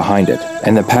stories behind it,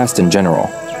 and the past in general.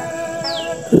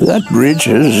 That bridge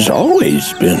has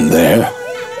always been there.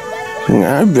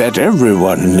 I bet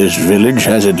everyone in this village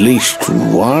has at least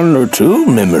 1 or 2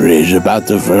 memories about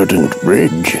the Verdant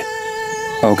Bridge.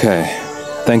 Okay.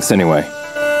 Thanks anyway.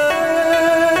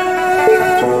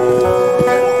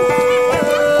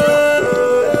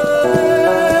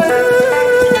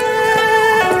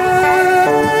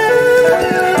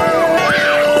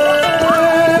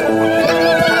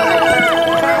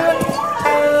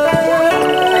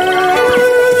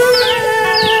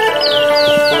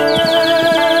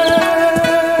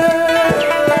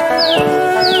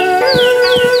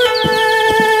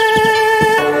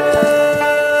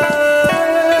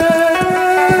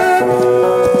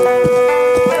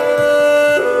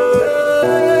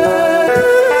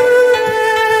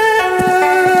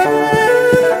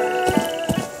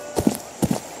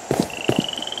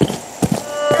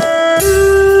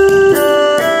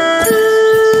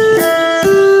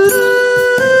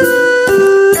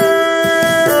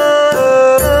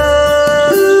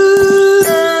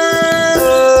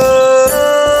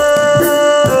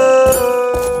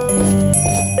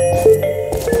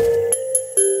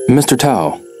 Mr.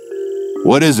 Tao.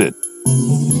 What is it?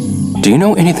 Do you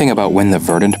know anything about when the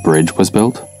Verdant Bridge was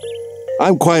built?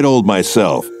 I'm quite old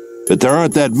myself, but there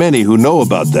aren't that many who know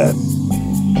about that.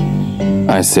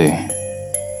 I see.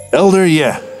 Elder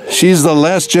Ye, she's the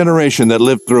last generation that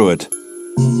lived through it.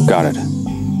 Got it.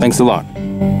 Thanks a lot.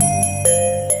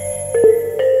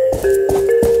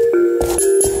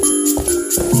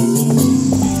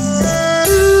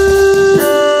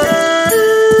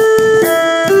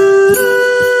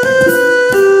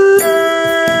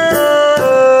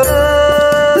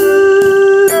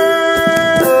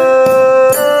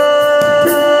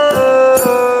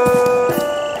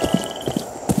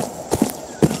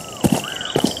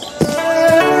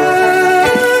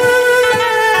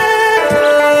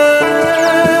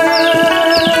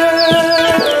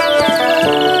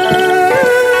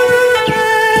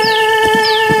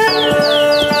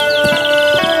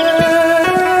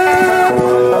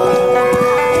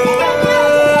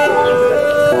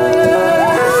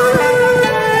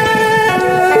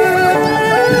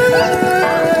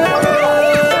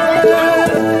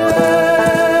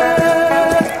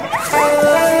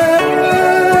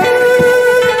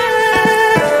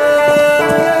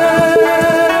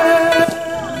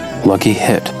 lucky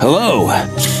hit. Hello.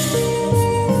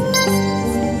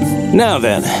 Now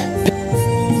then.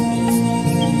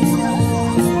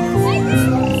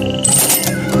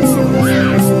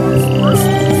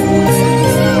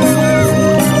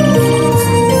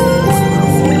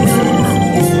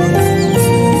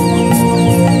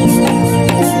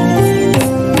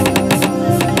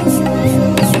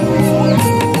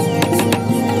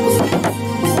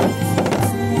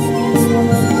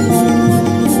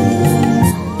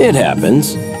 It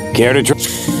happens. Care to try?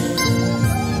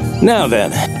 Now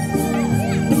then.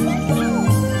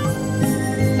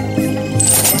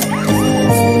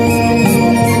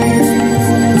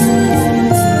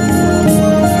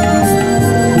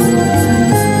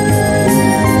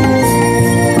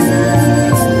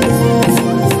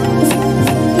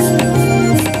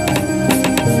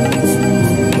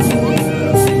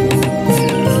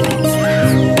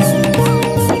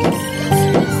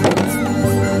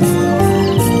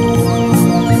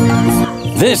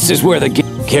 This is where the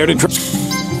care to try.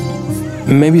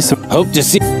 Maybe some. Hope to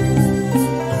see.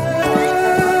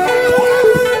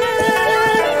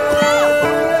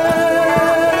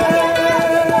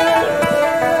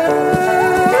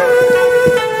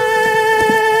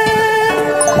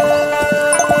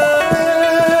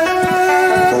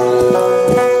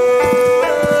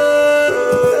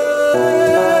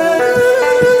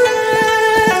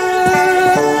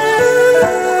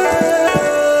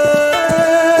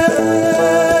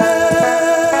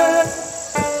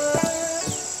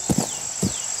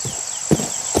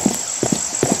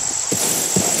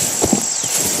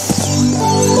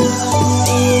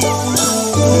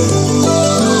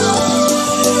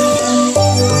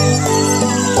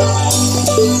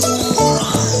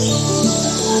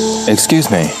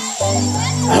 Excuse me.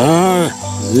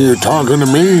 You talking to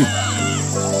me?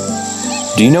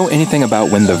 Do you know anything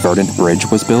about when the Verdant Bridge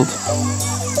was built?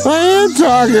 Are you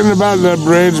talking about the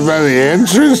bridge by the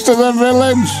entrance to the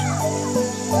village?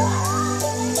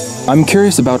 I'm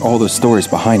curious about all the stories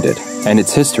behind it and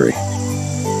its history.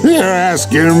 You're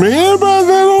asking me about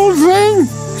that old thing?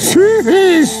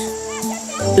 Jeez.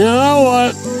 You know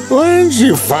what? Why don't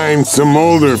you find some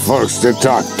older folks to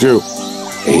talk to?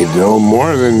 They know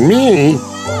more than me.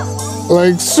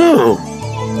 Like Sue.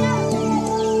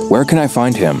 Where can I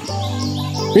find him?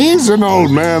 He's an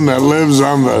old man that lives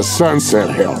on the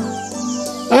Sunset Hill.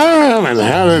 I haven't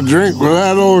had a drink with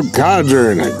that old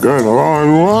codger in a good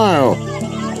long while.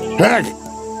 Heck,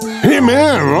 he may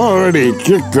have already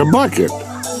kicked the bucket.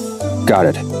 Got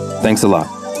it. Thanks a lot.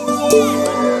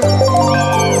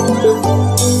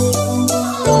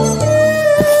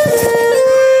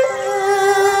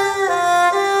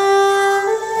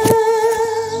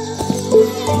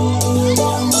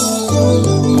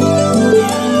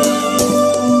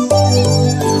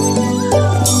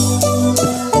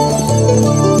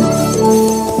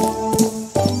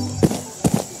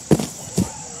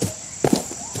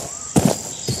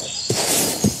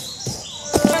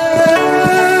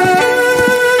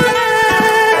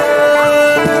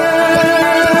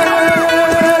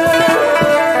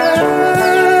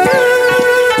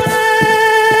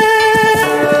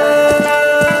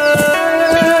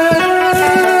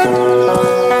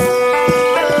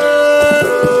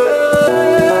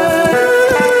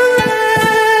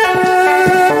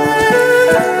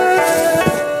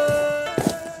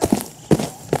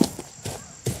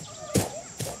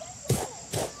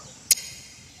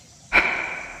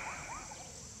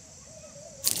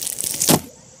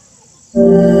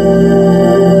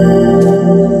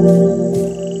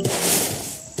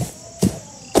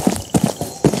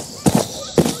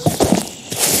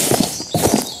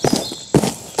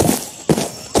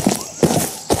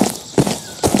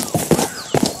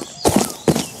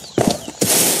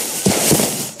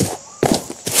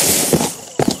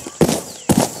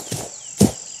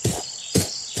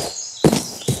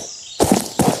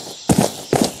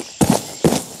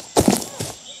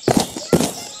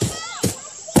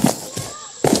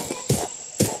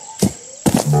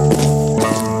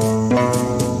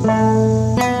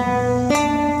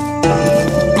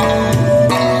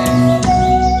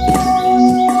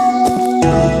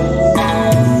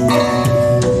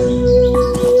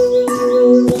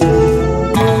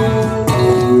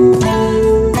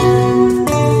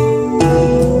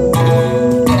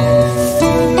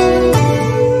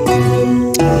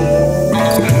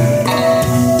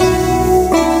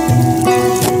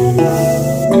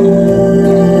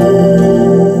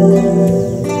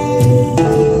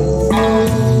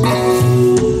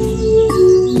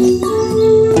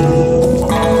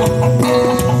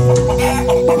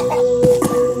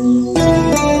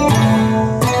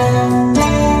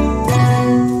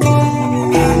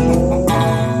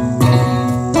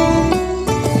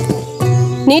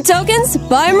 Need tokens?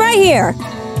 Buy 'em right here.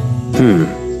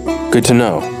 Good to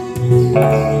know.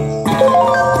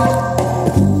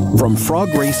 From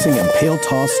frog racing and pail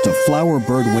toss to flower,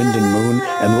 bird, wind, and moon,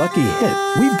 and lucky hit,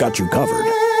 we've got you covered.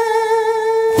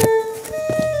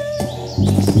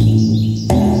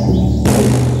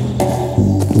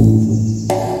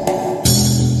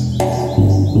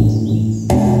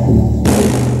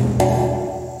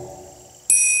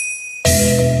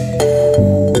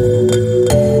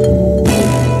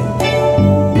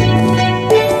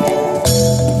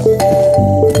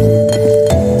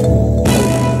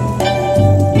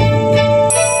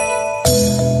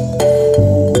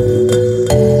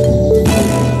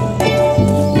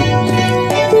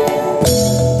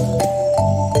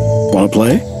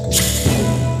 Play?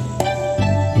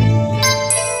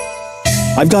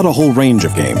 I've got a whole range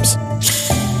of games.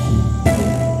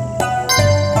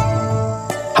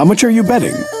 How much are you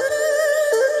betting?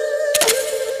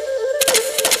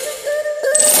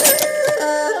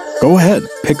 Go ahead,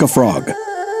 pick a frog.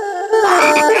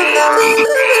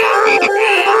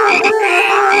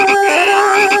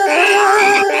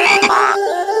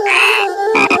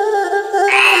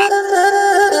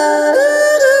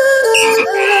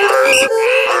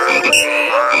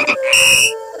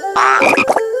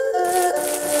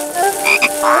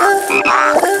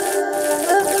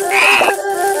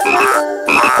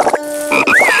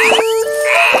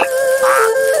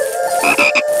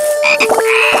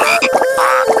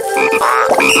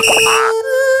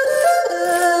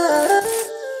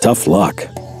 Tough luck.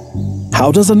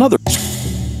 How does another?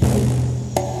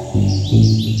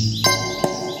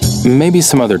 Maybe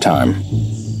some other time.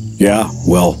 Yeah,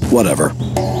 well, whatever.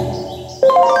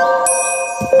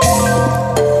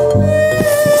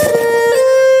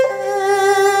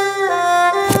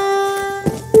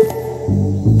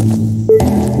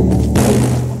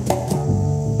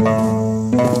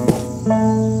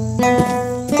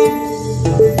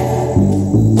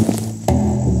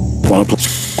 Wanna play?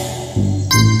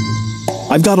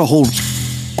 I've got a whole...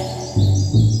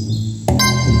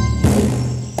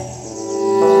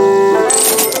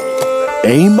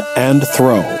 Aim and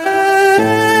throw.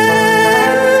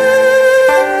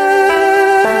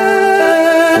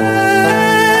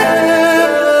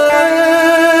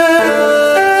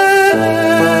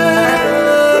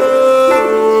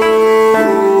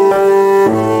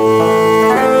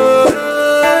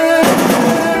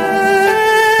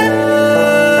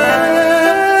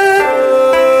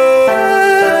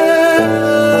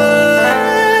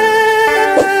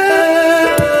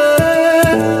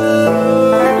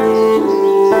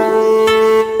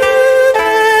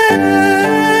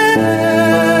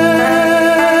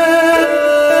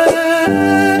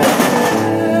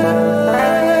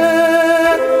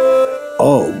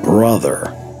 Oh,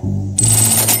 brother.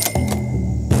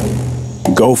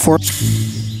 Go for it.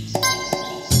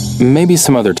 Maybe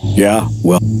some other time. Yeah,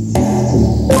 well...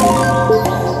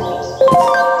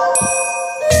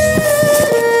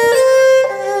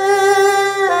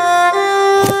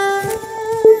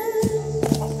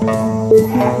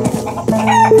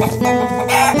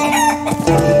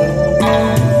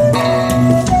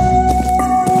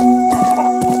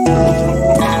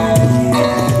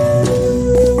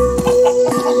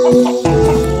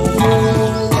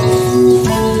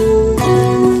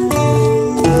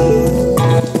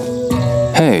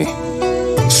 Hey.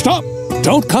 Stop!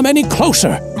 Don't come any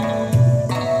closer!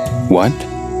 What?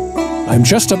 I'm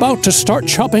just about to start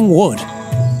chopping wood.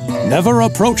 Never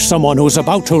approach someone who's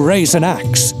about to raise an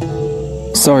axe.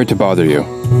 Sorry to bother you.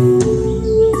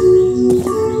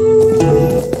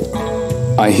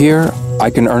 I hear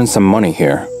I can earn some money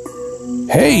here.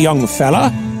 Hey, young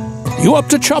fella. You up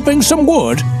to chopping some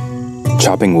wood?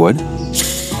 Chopping wood?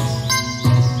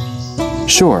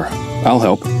 Sure, I'll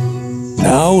help.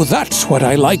 Now that's what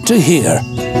I like to hear.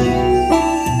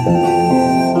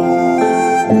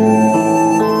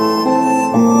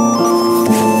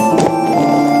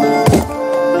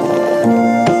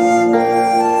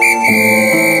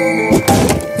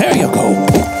 There you go.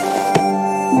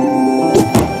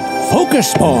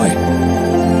 Focus, boy.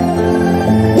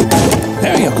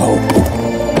 There you go.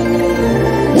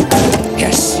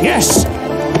 Yes, yes.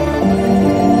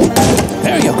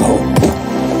 There you go.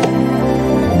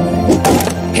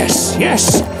 Yes,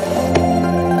 yes.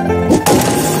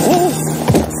 Oh.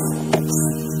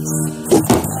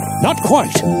 Not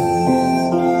quite.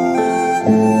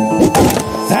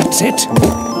 That's it.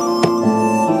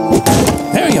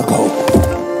 There you go.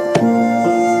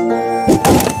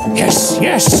 Yes,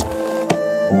 yes.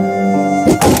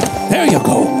 There you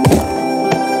go.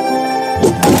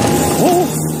 Oh.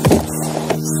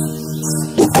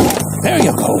 There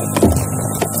you go.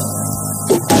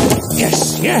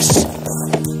 Yes, yes.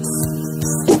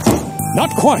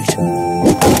 quite.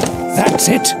 That's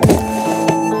it.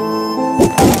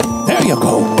 There you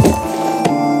go.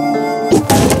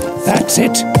 That's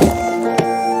it.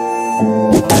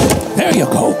 There you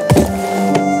go.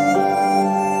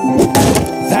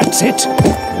 That's it.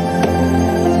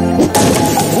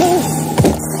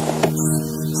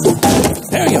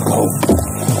 There you go.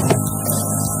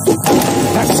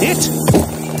 That's it.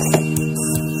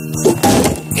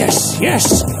 Yes,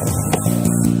 yes.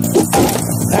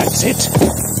 That's it.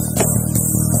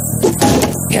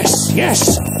 Yes,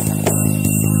 yes.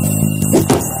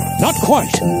 Not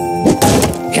quite.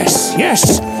 Yes,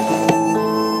 yes.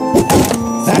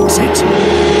 That's it.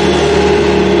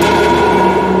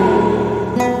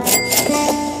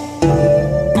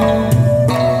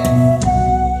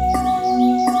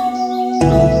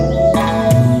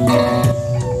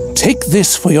 Take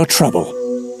this for your trouble.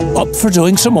 Up for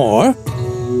doing some more?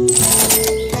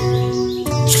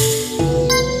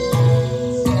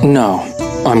 No,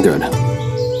 I'm good.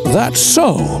 That's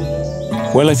so.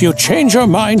 Well, if you change your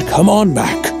mind, come on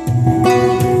back.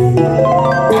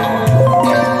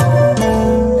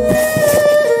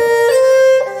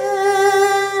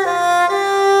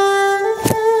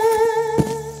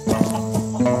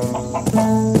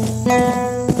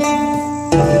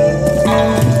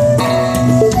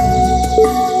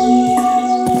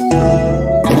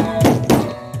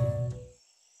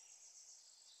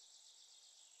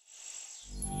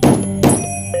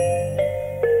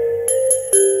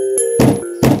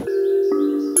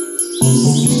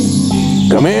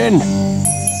 Come in.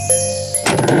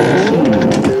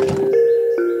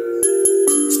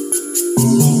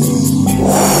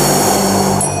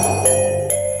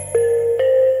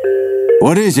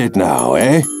 What is it now,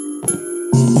 eh?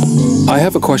 I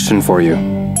have a question for you.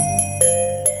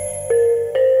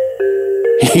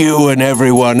 You and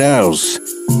everyone else.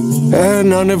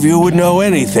 None of you would know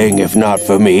anything if not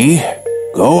for me.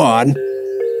 Go on.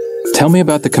 Tell me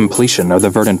about the completion of the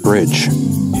Verdant Bridge.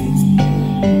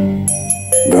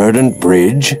 Verdant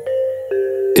Bridge?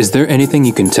 Is there anything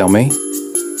you can tell me?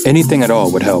 Anything at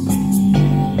all would help.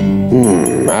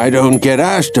 I don't get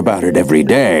asked about it every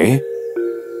day.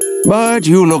 But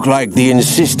you look like the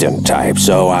insistent type,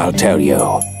 so I'll tell you.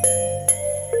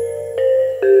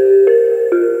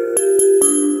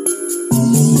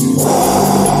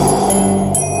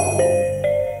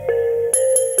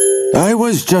 I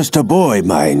was just a boy,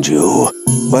 mind you,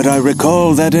 but I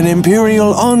recall that an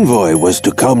Imperial envoy was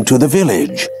to come to the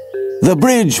village. The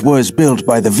bridge was built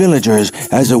by the villagers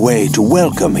as a way to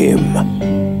welcome him.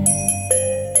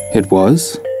 It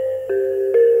was?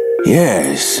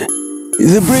 Yes.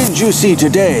 The bridge you see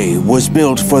today was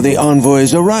built for the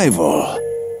envoy's arrival.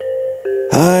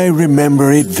 I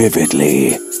remember it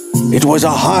vividly. It was a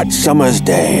hot summer's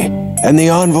day, and the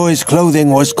envoy's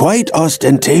clothing was quite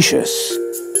ostentatious.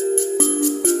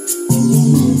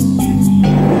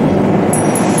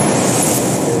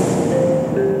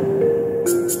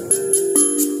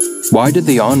 Why did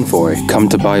the envoy come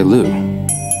to Bailu?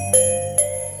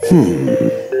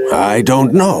 I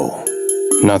don't know.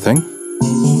 Nothing?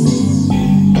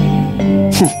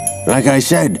 Like I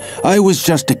said, I was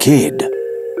just a kid.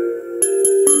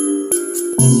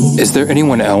 Is there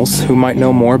anyone else who might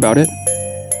know more about it?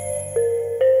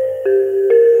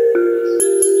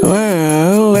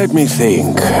 Well, let me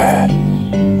think.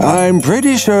 I'm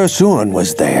pretty sure Sun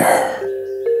was there.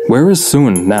 Where is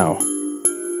Sun now?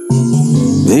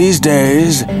 These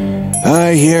days,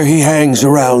 I hear he hangs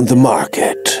around the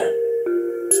market.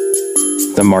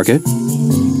 The market?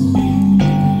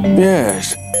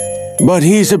 Yes, but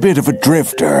he's a bit of a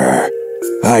drifter.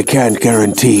 I can't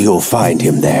guarantee you'll find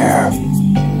him there.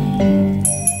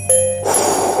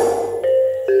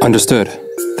 Understood.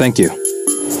 Thank you.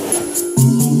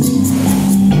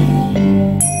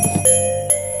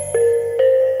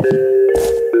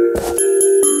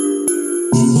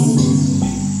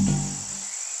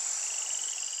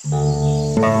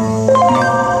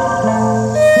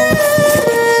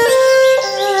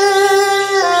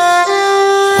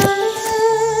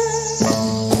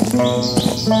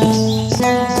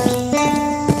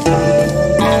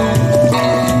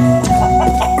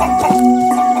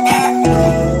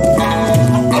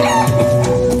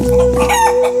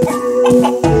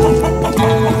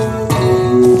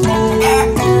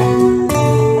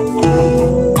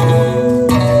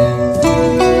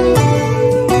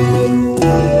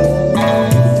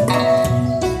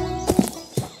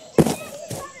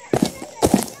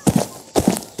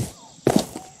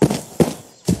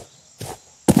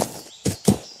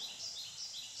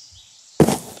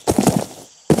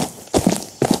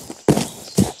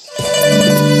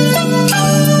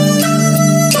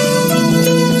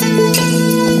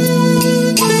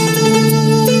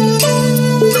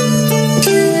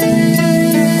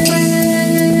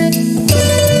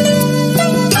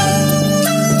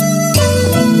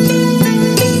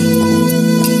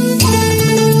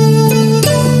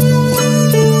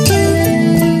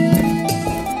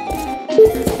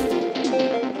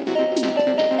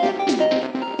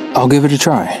 I'll give it a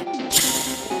try.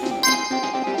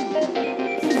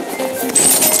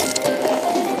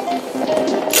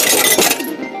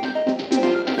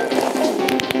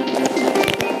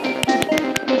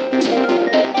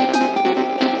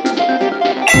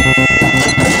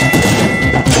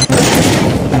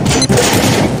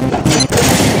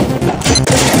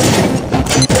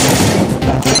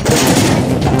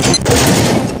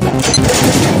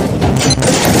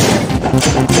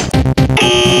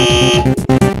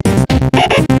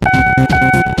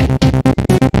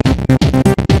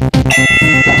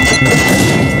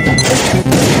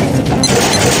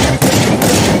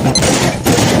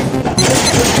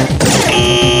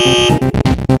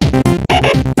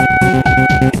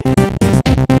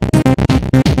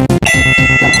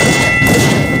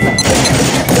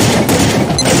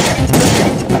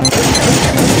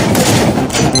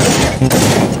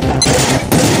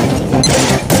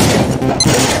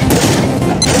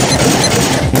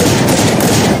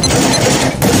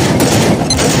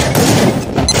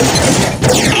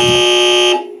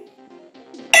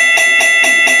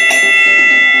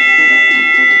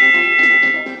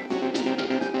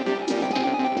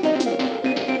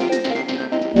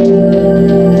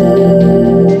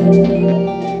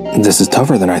 This is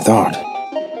tougher than I thought.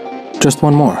 Just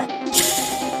one more.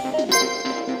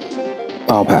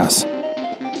 I'll pass.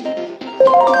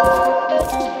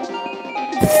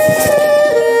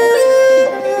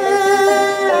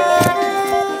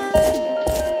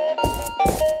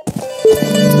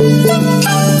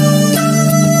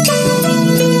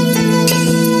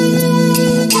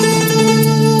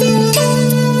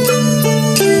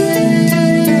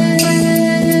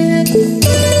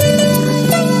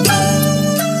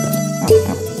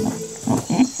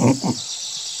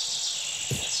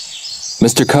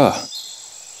 Mr. Ke.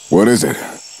 What is it?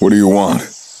 What do you want?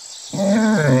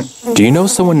 Do you know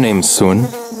someone named Sun?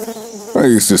 I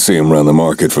used to see him around the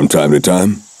market from time to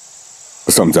time.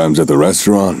 Sometimes at the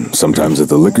restaurant, sometimes at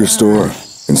the liquor store,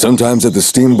 and sometimes at the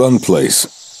steam bun place.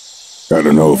 I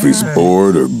don't know if he's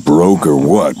bored or broke or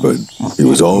what, but he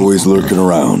was always lurking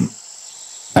around.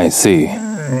 I see.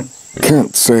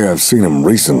 Can't say I've seen him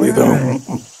recently, though.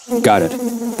 Got it.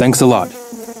 Thanks a lot.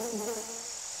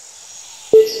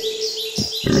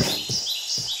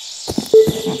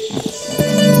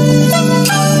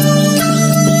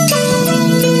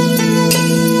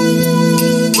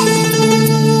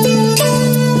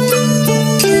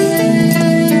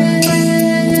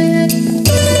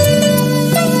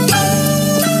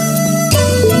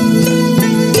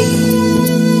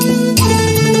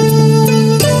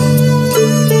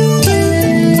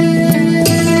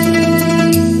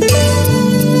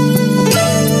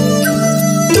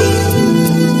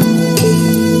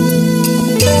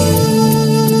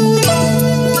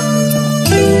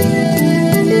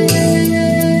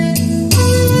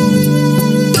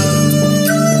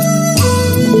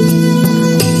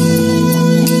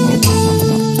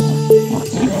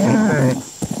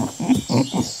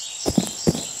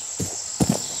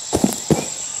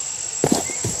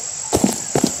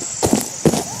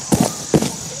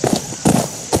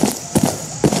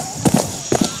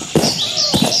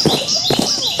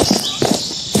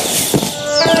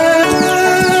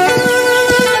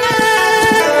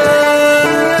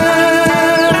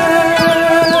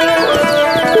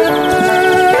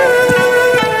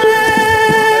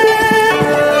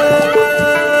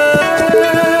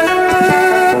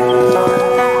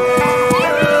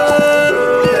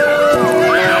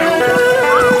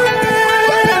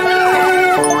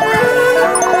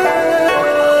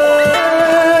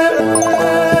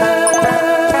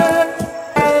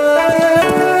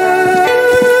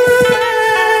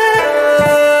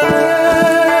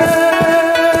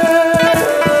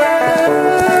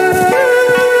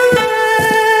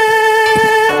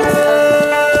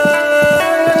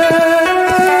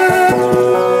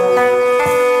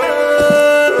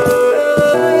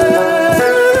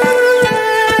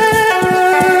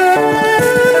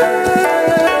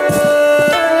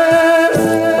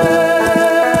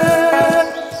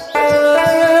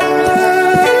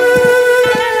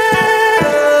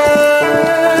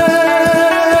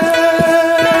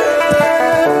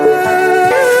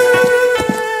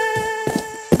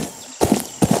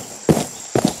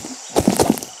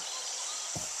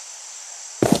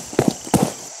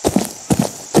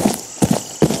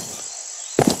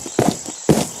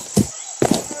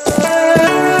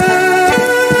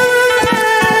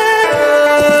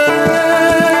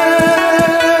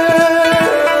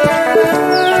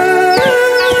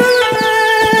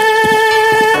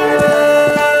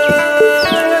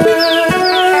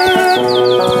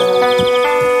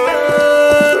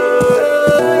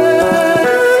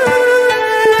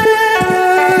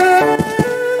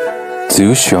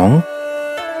 Su Xiong?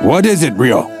 What is it,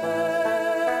 Ryo?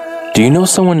 Do you know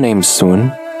someone named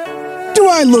Sun? Do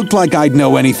I look like I'd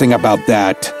know anything about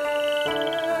that?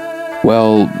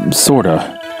 Well,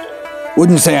 sorta.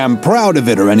 Wouldn't say I'm proud of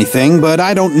it or anything, but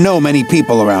I don't know many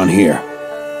people around here.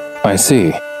 I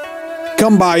see.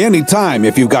 Come by any time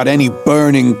if you've got any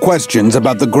burning questions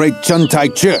about the great Chun Tai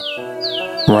Chi.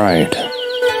 Right.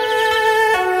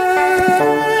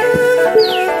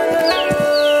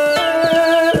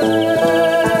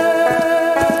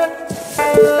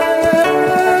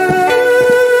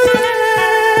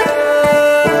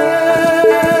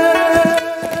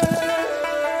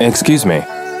 Excuse me.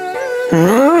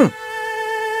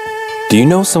 Do you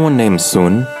know someone named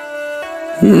Sun?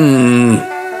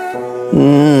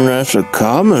 That's a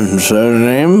common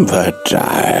surname, but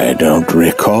I don't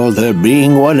recall there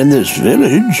being one in this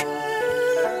village.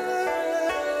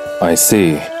 I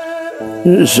see.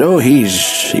 So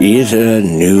he's either a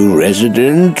new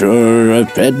resident, or a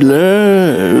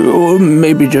peddler, or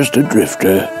maybe just a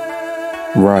drifter.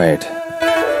 Right.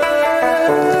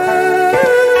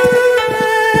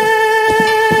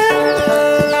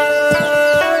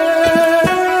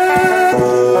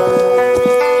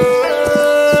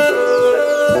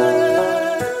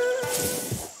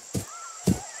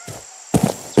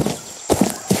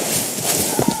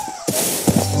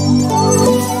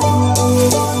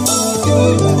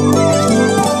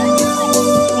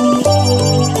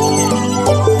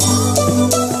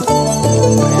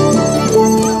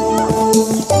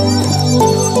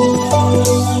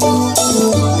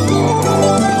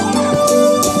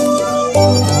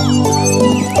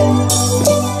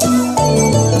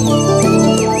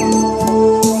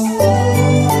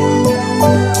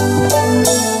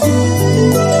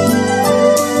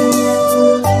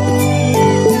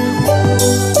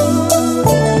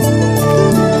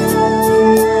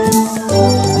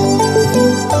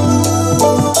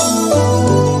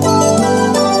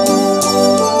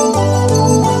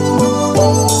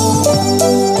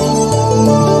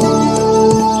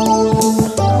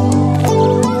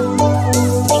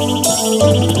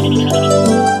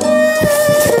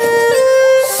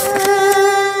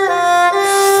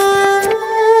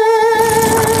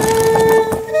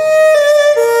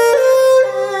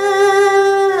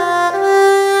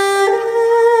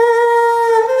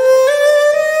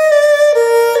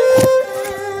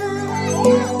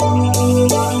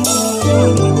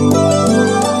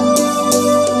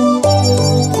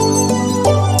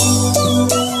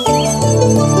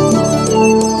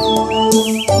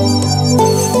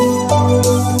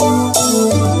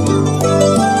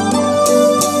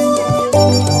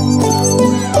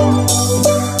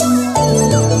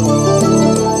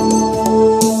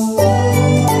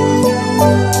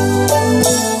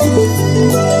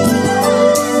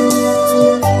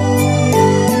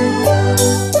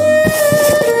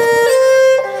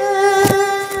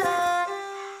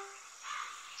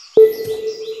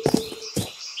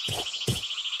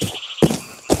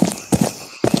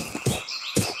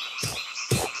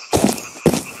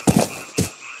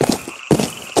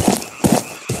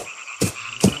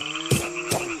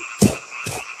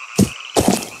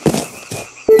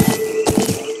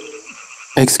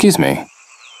 Excuse me.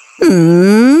 Do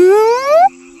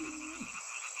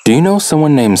you know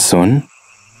someone named Sun?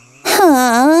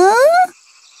 Huh?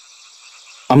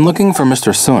 I'm looking for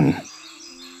Mr. Sun.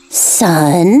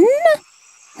 Sun?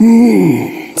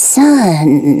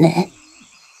 Sun.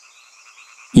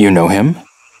 You know him?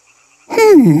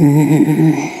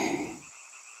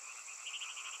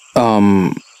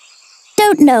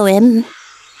 Don't know him.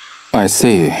 I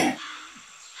see.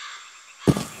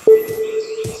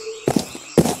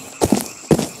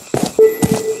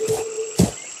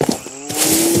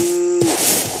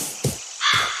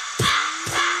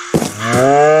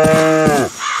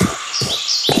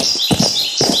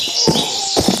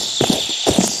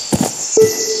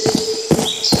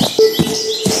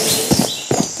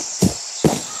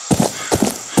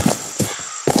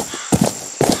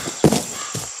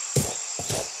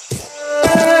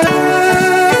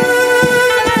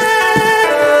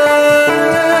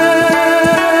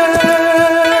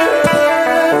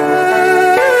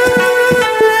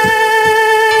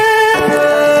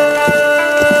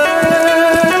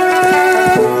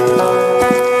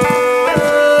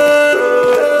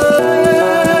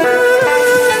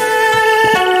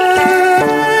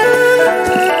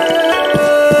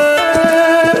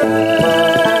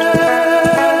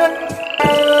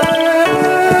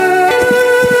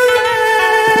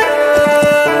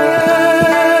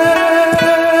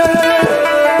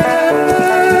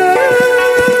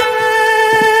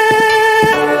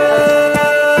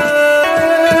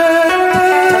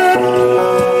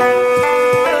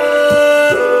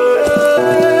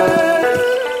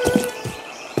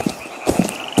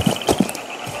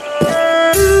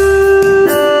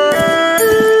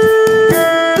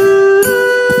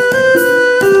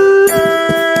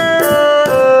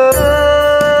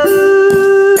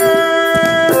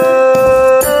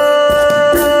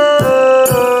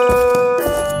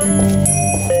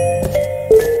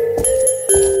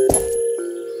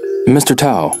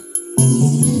 Tao.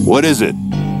 What is it?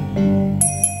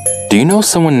 Do you know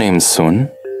someone named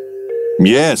Sun?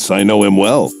 Yes, I know him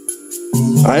well.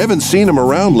 I haven't seen him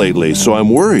around lately, so I'm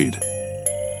worried.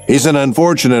 He's an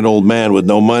unfortunate old man with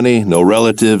no money, no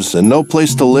relatives, and no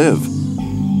place to live.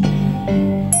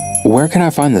 Where can I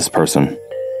find this person?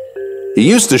 He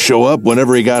used to show up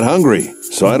whenever he got hungry,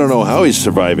 so I don't know how he's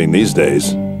surviving these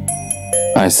days.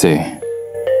 I see.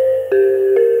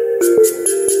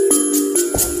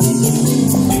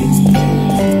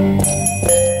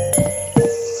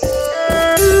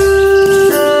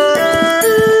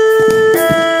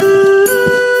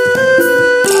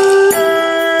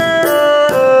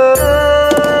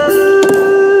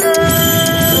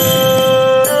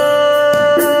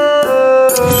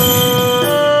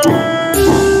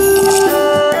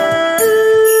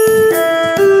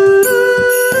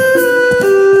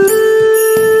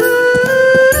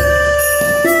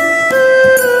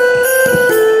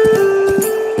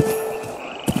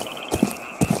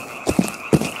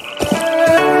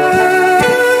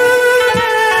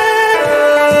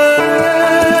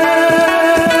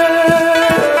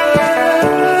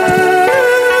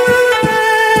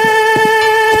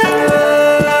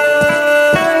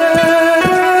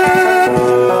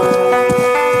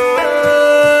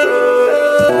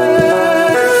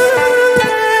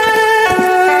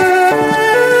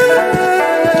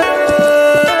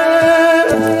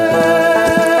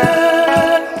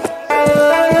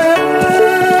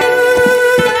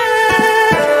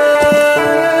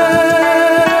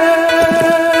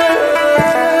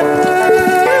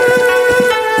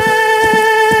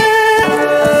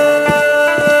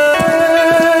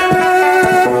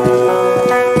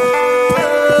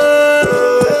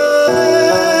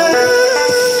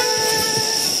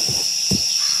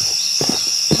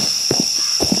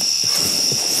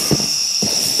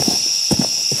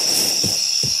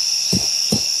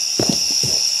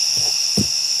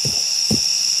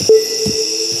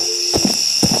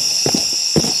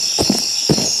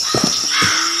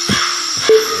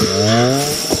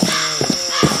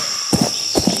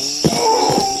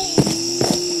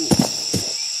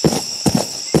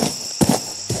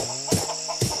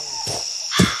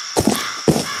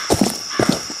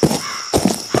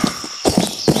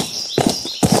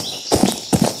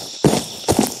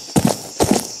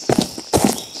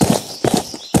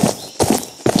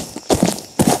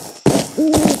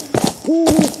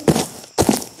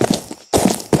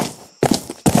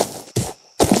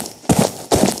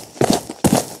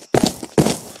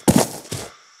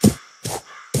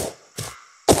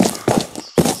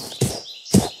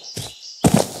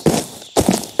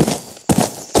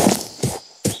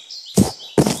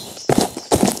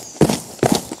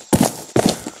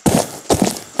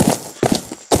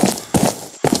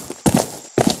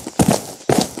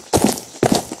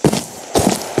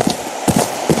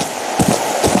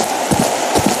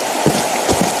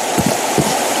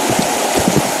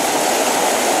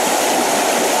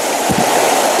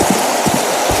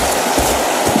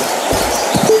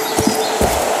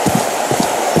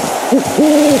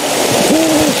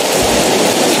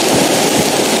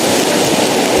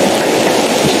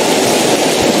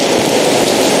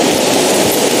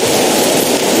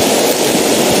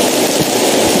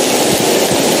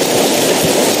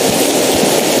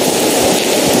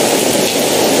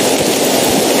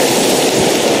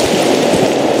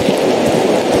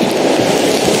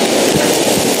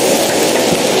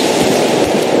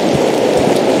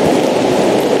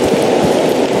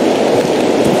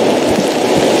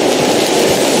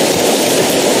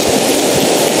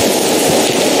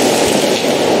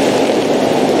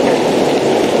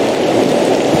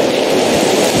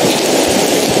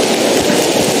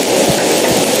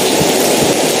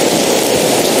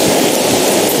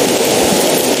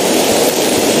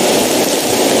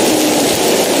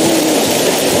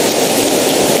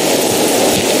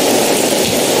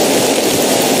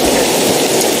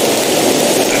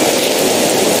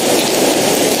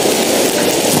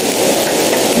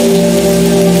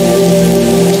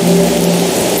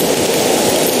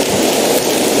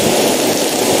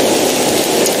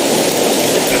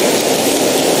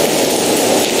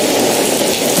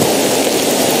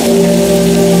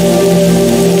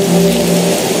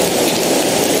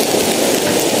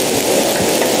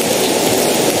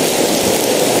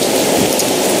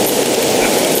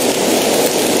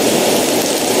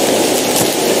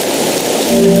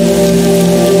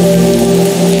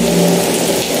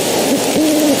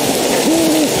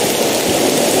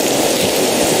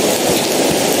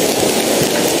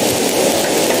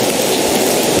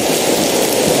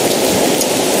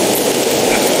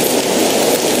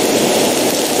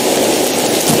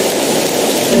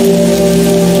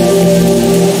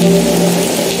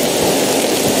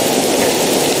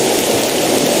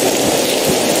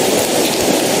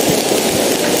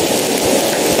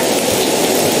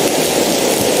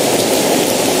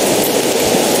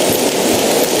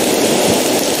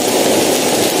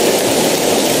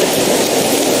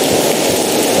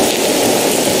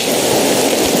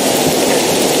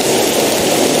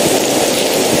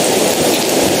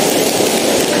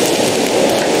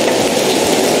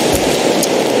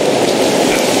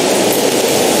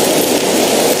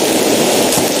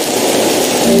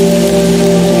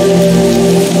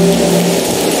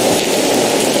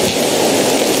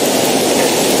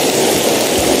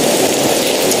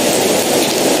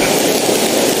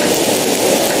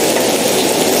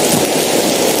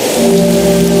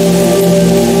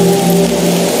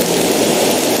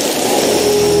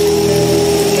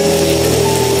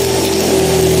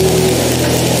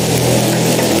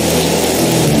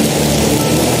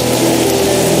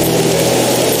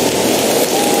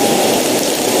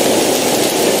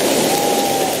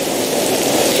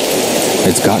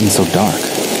 It's gotten so dark.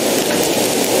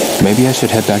 Maybe I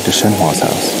should head back to Shenhua's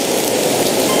house.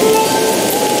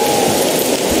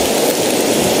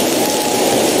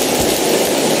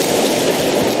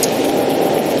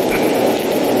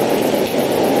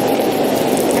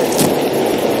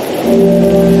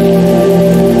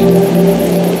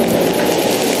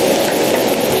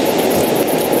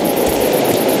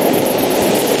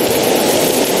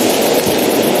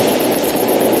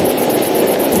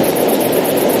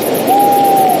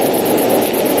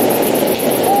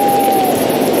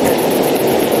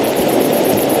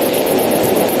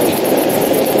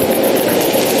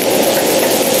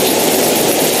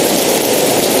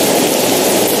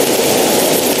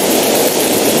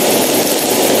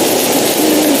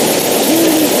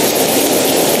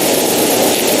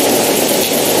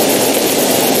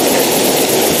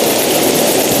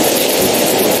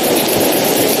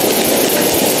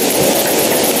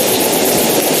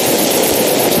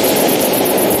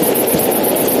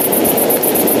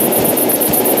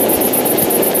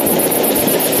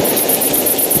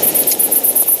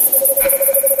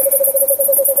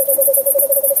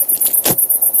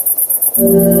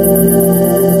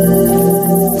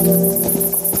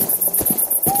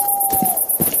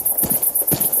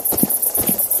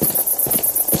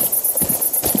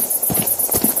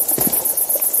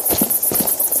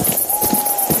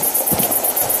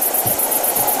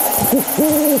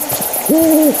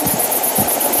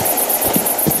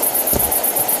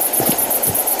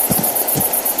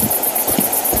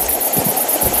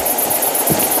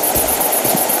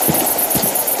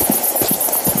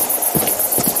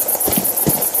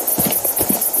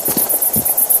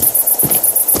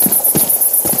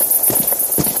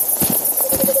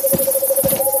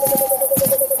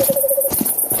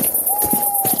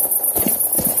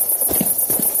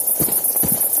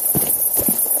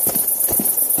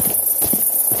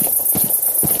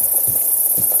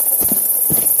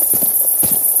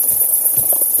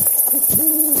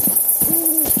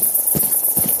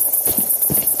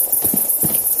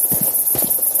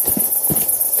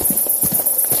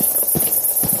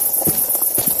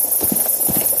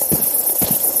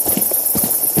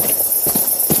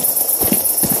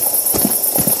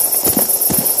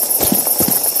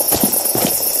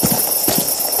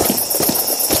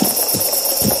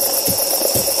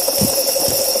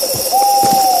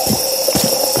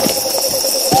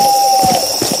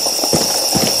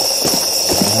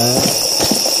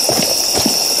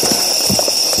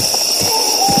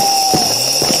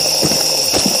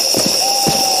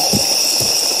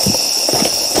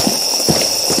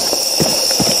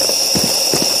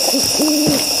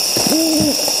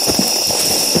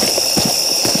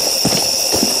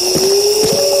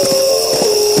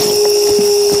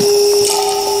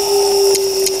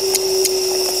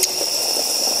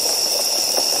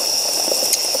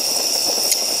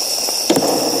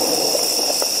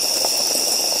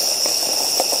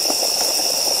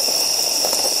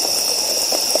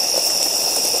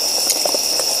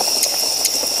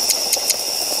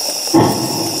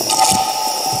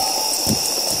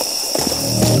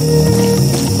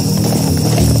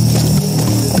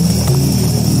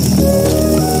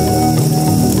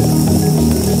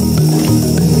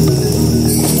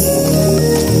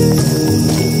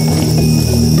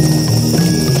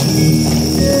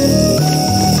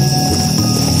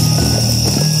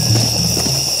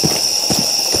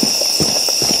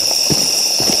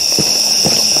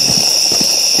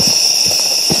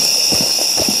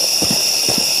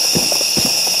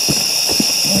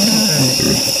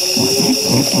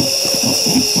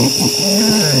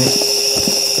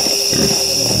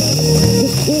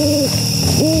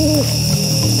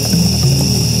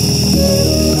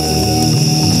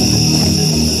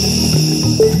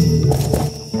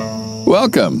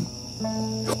 Welcome.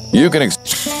 You can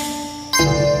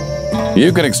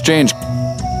exchange.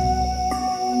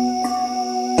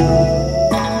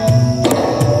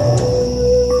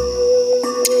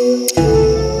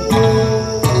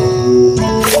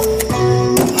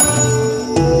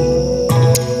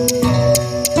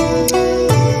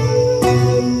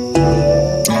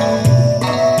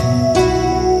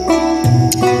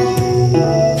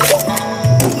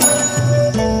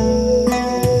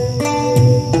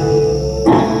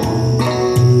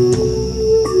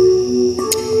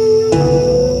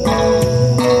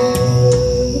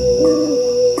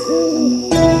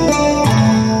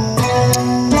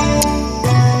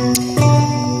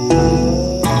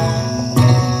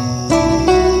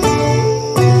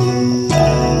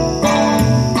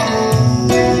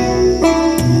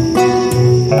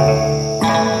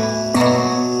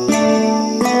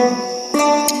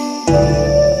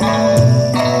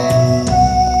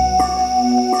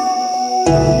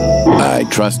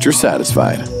 trust you're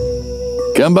satisfied.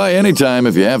 Come by anytime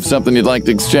if you have something you'd like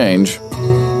to exchange.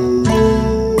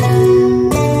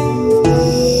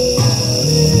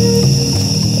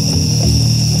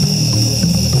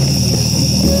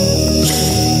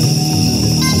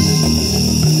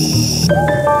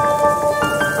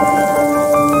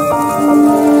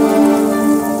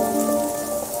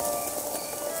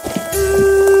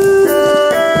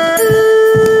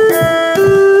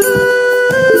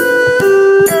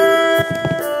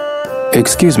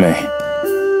 Excuse me.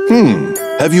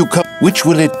 Have you come? Which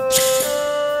will it?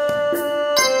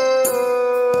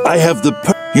 I have the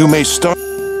you may start.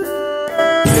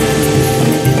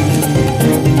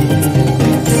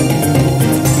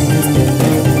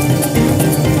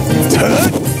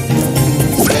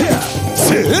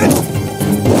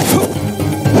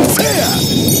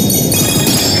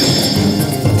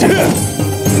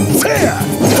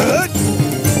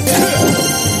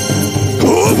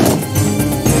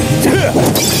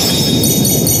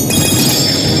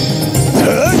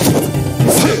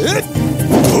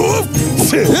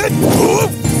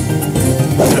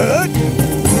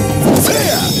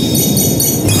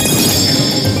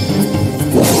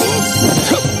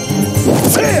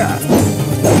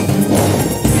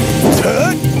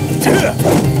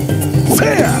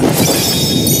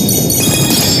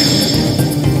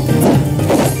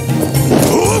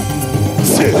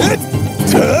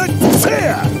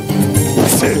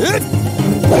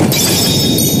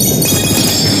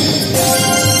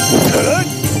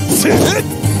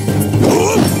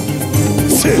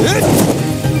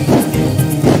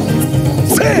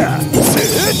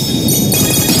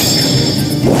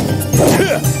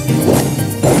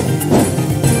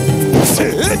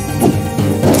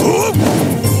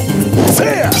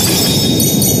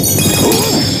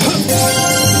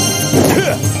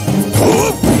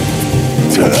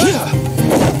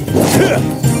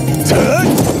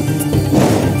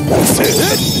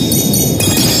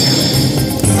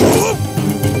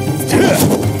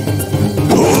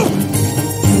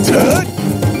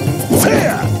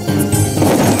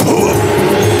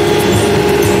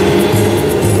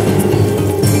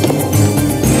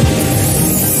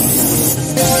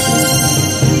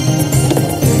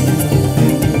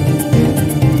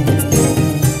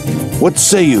 What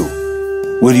say you?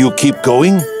 Will you keep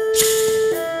going?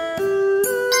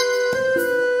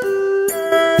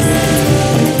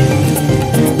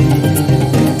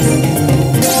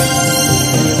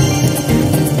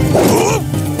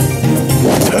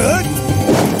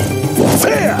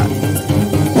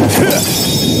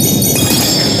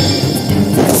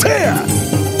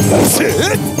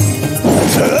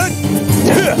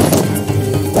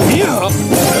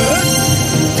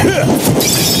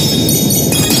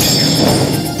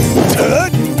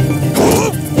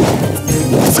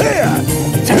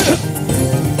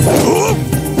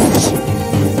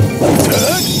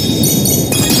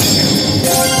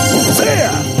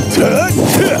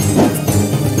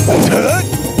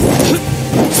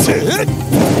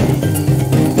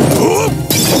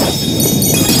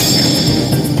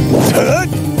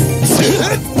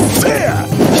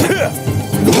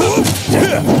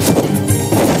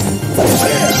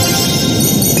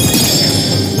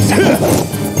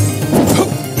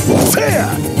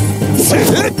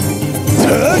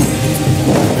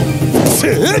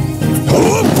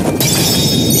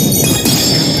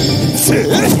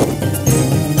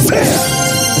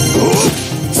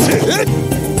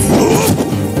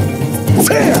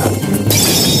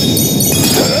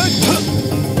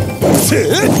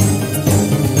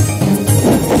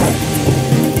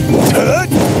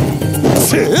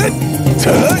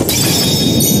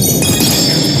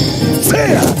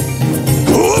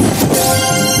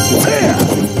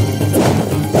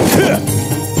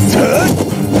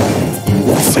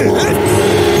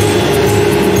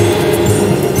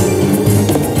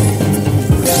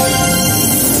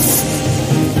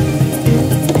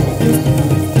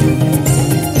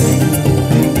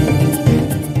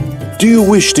 Do you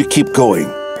wish to keep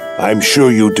going? I'm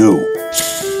sure you do.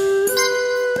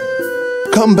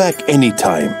 Come back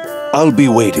anytime. I'll be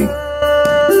waiting.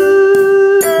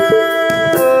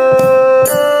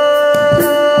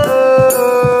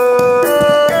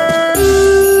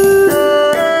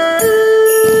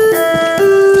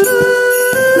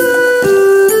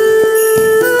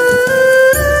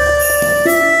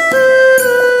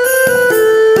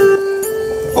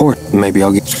 Or maybe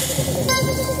I'll get...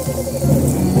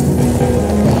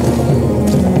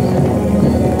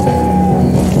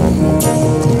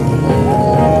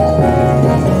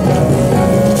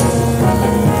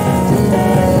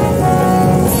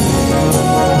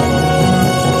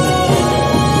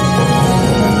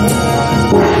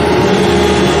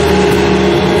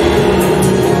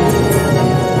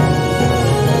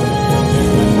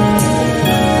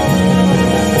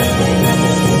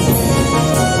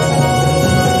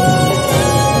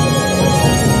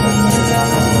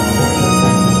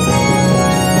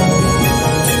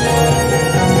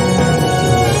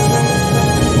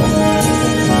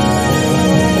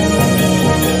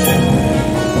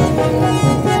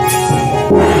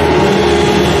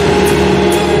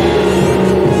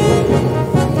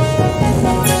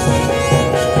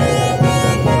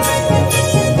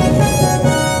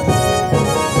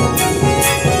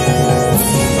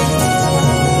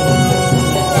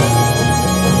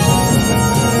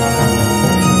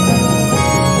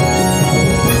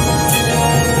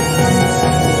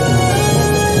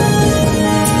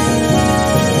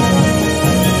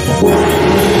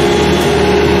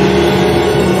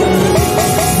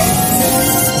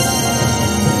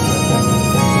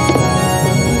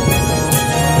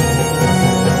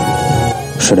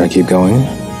 Should I keep going?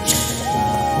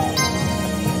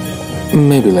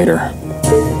 Maybe later.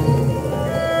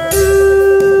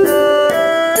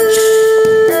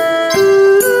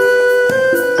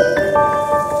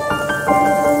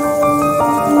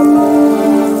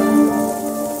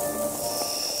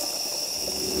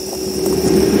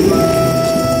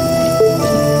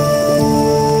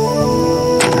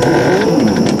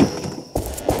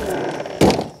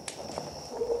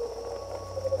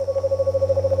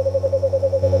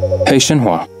 Hey,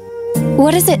 Shenhua.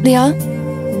 What is it, Leo?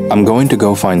 I'm going to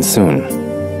go find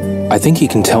Soon. I think he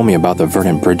can tell me about the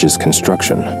Verdant Bridge's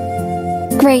construction.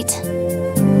 Great.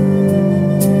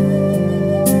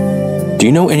 Do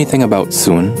you know anything about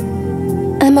Soon?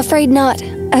 I'm afraid not.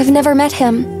 I've never met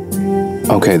him.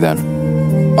 Okay then.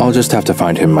 I'll just have to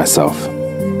find him myself.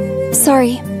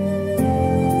 Sorry.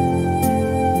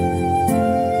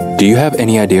 Do you have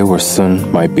any idea where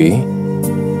Soon might be?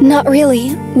 Not really.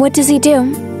 What does he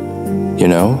do? You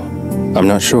know, I'm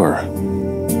not sure.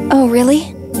 Oh,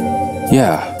 really?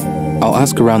 Yeah. I'll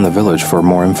ask around the village for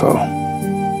more info.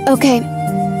 Okay.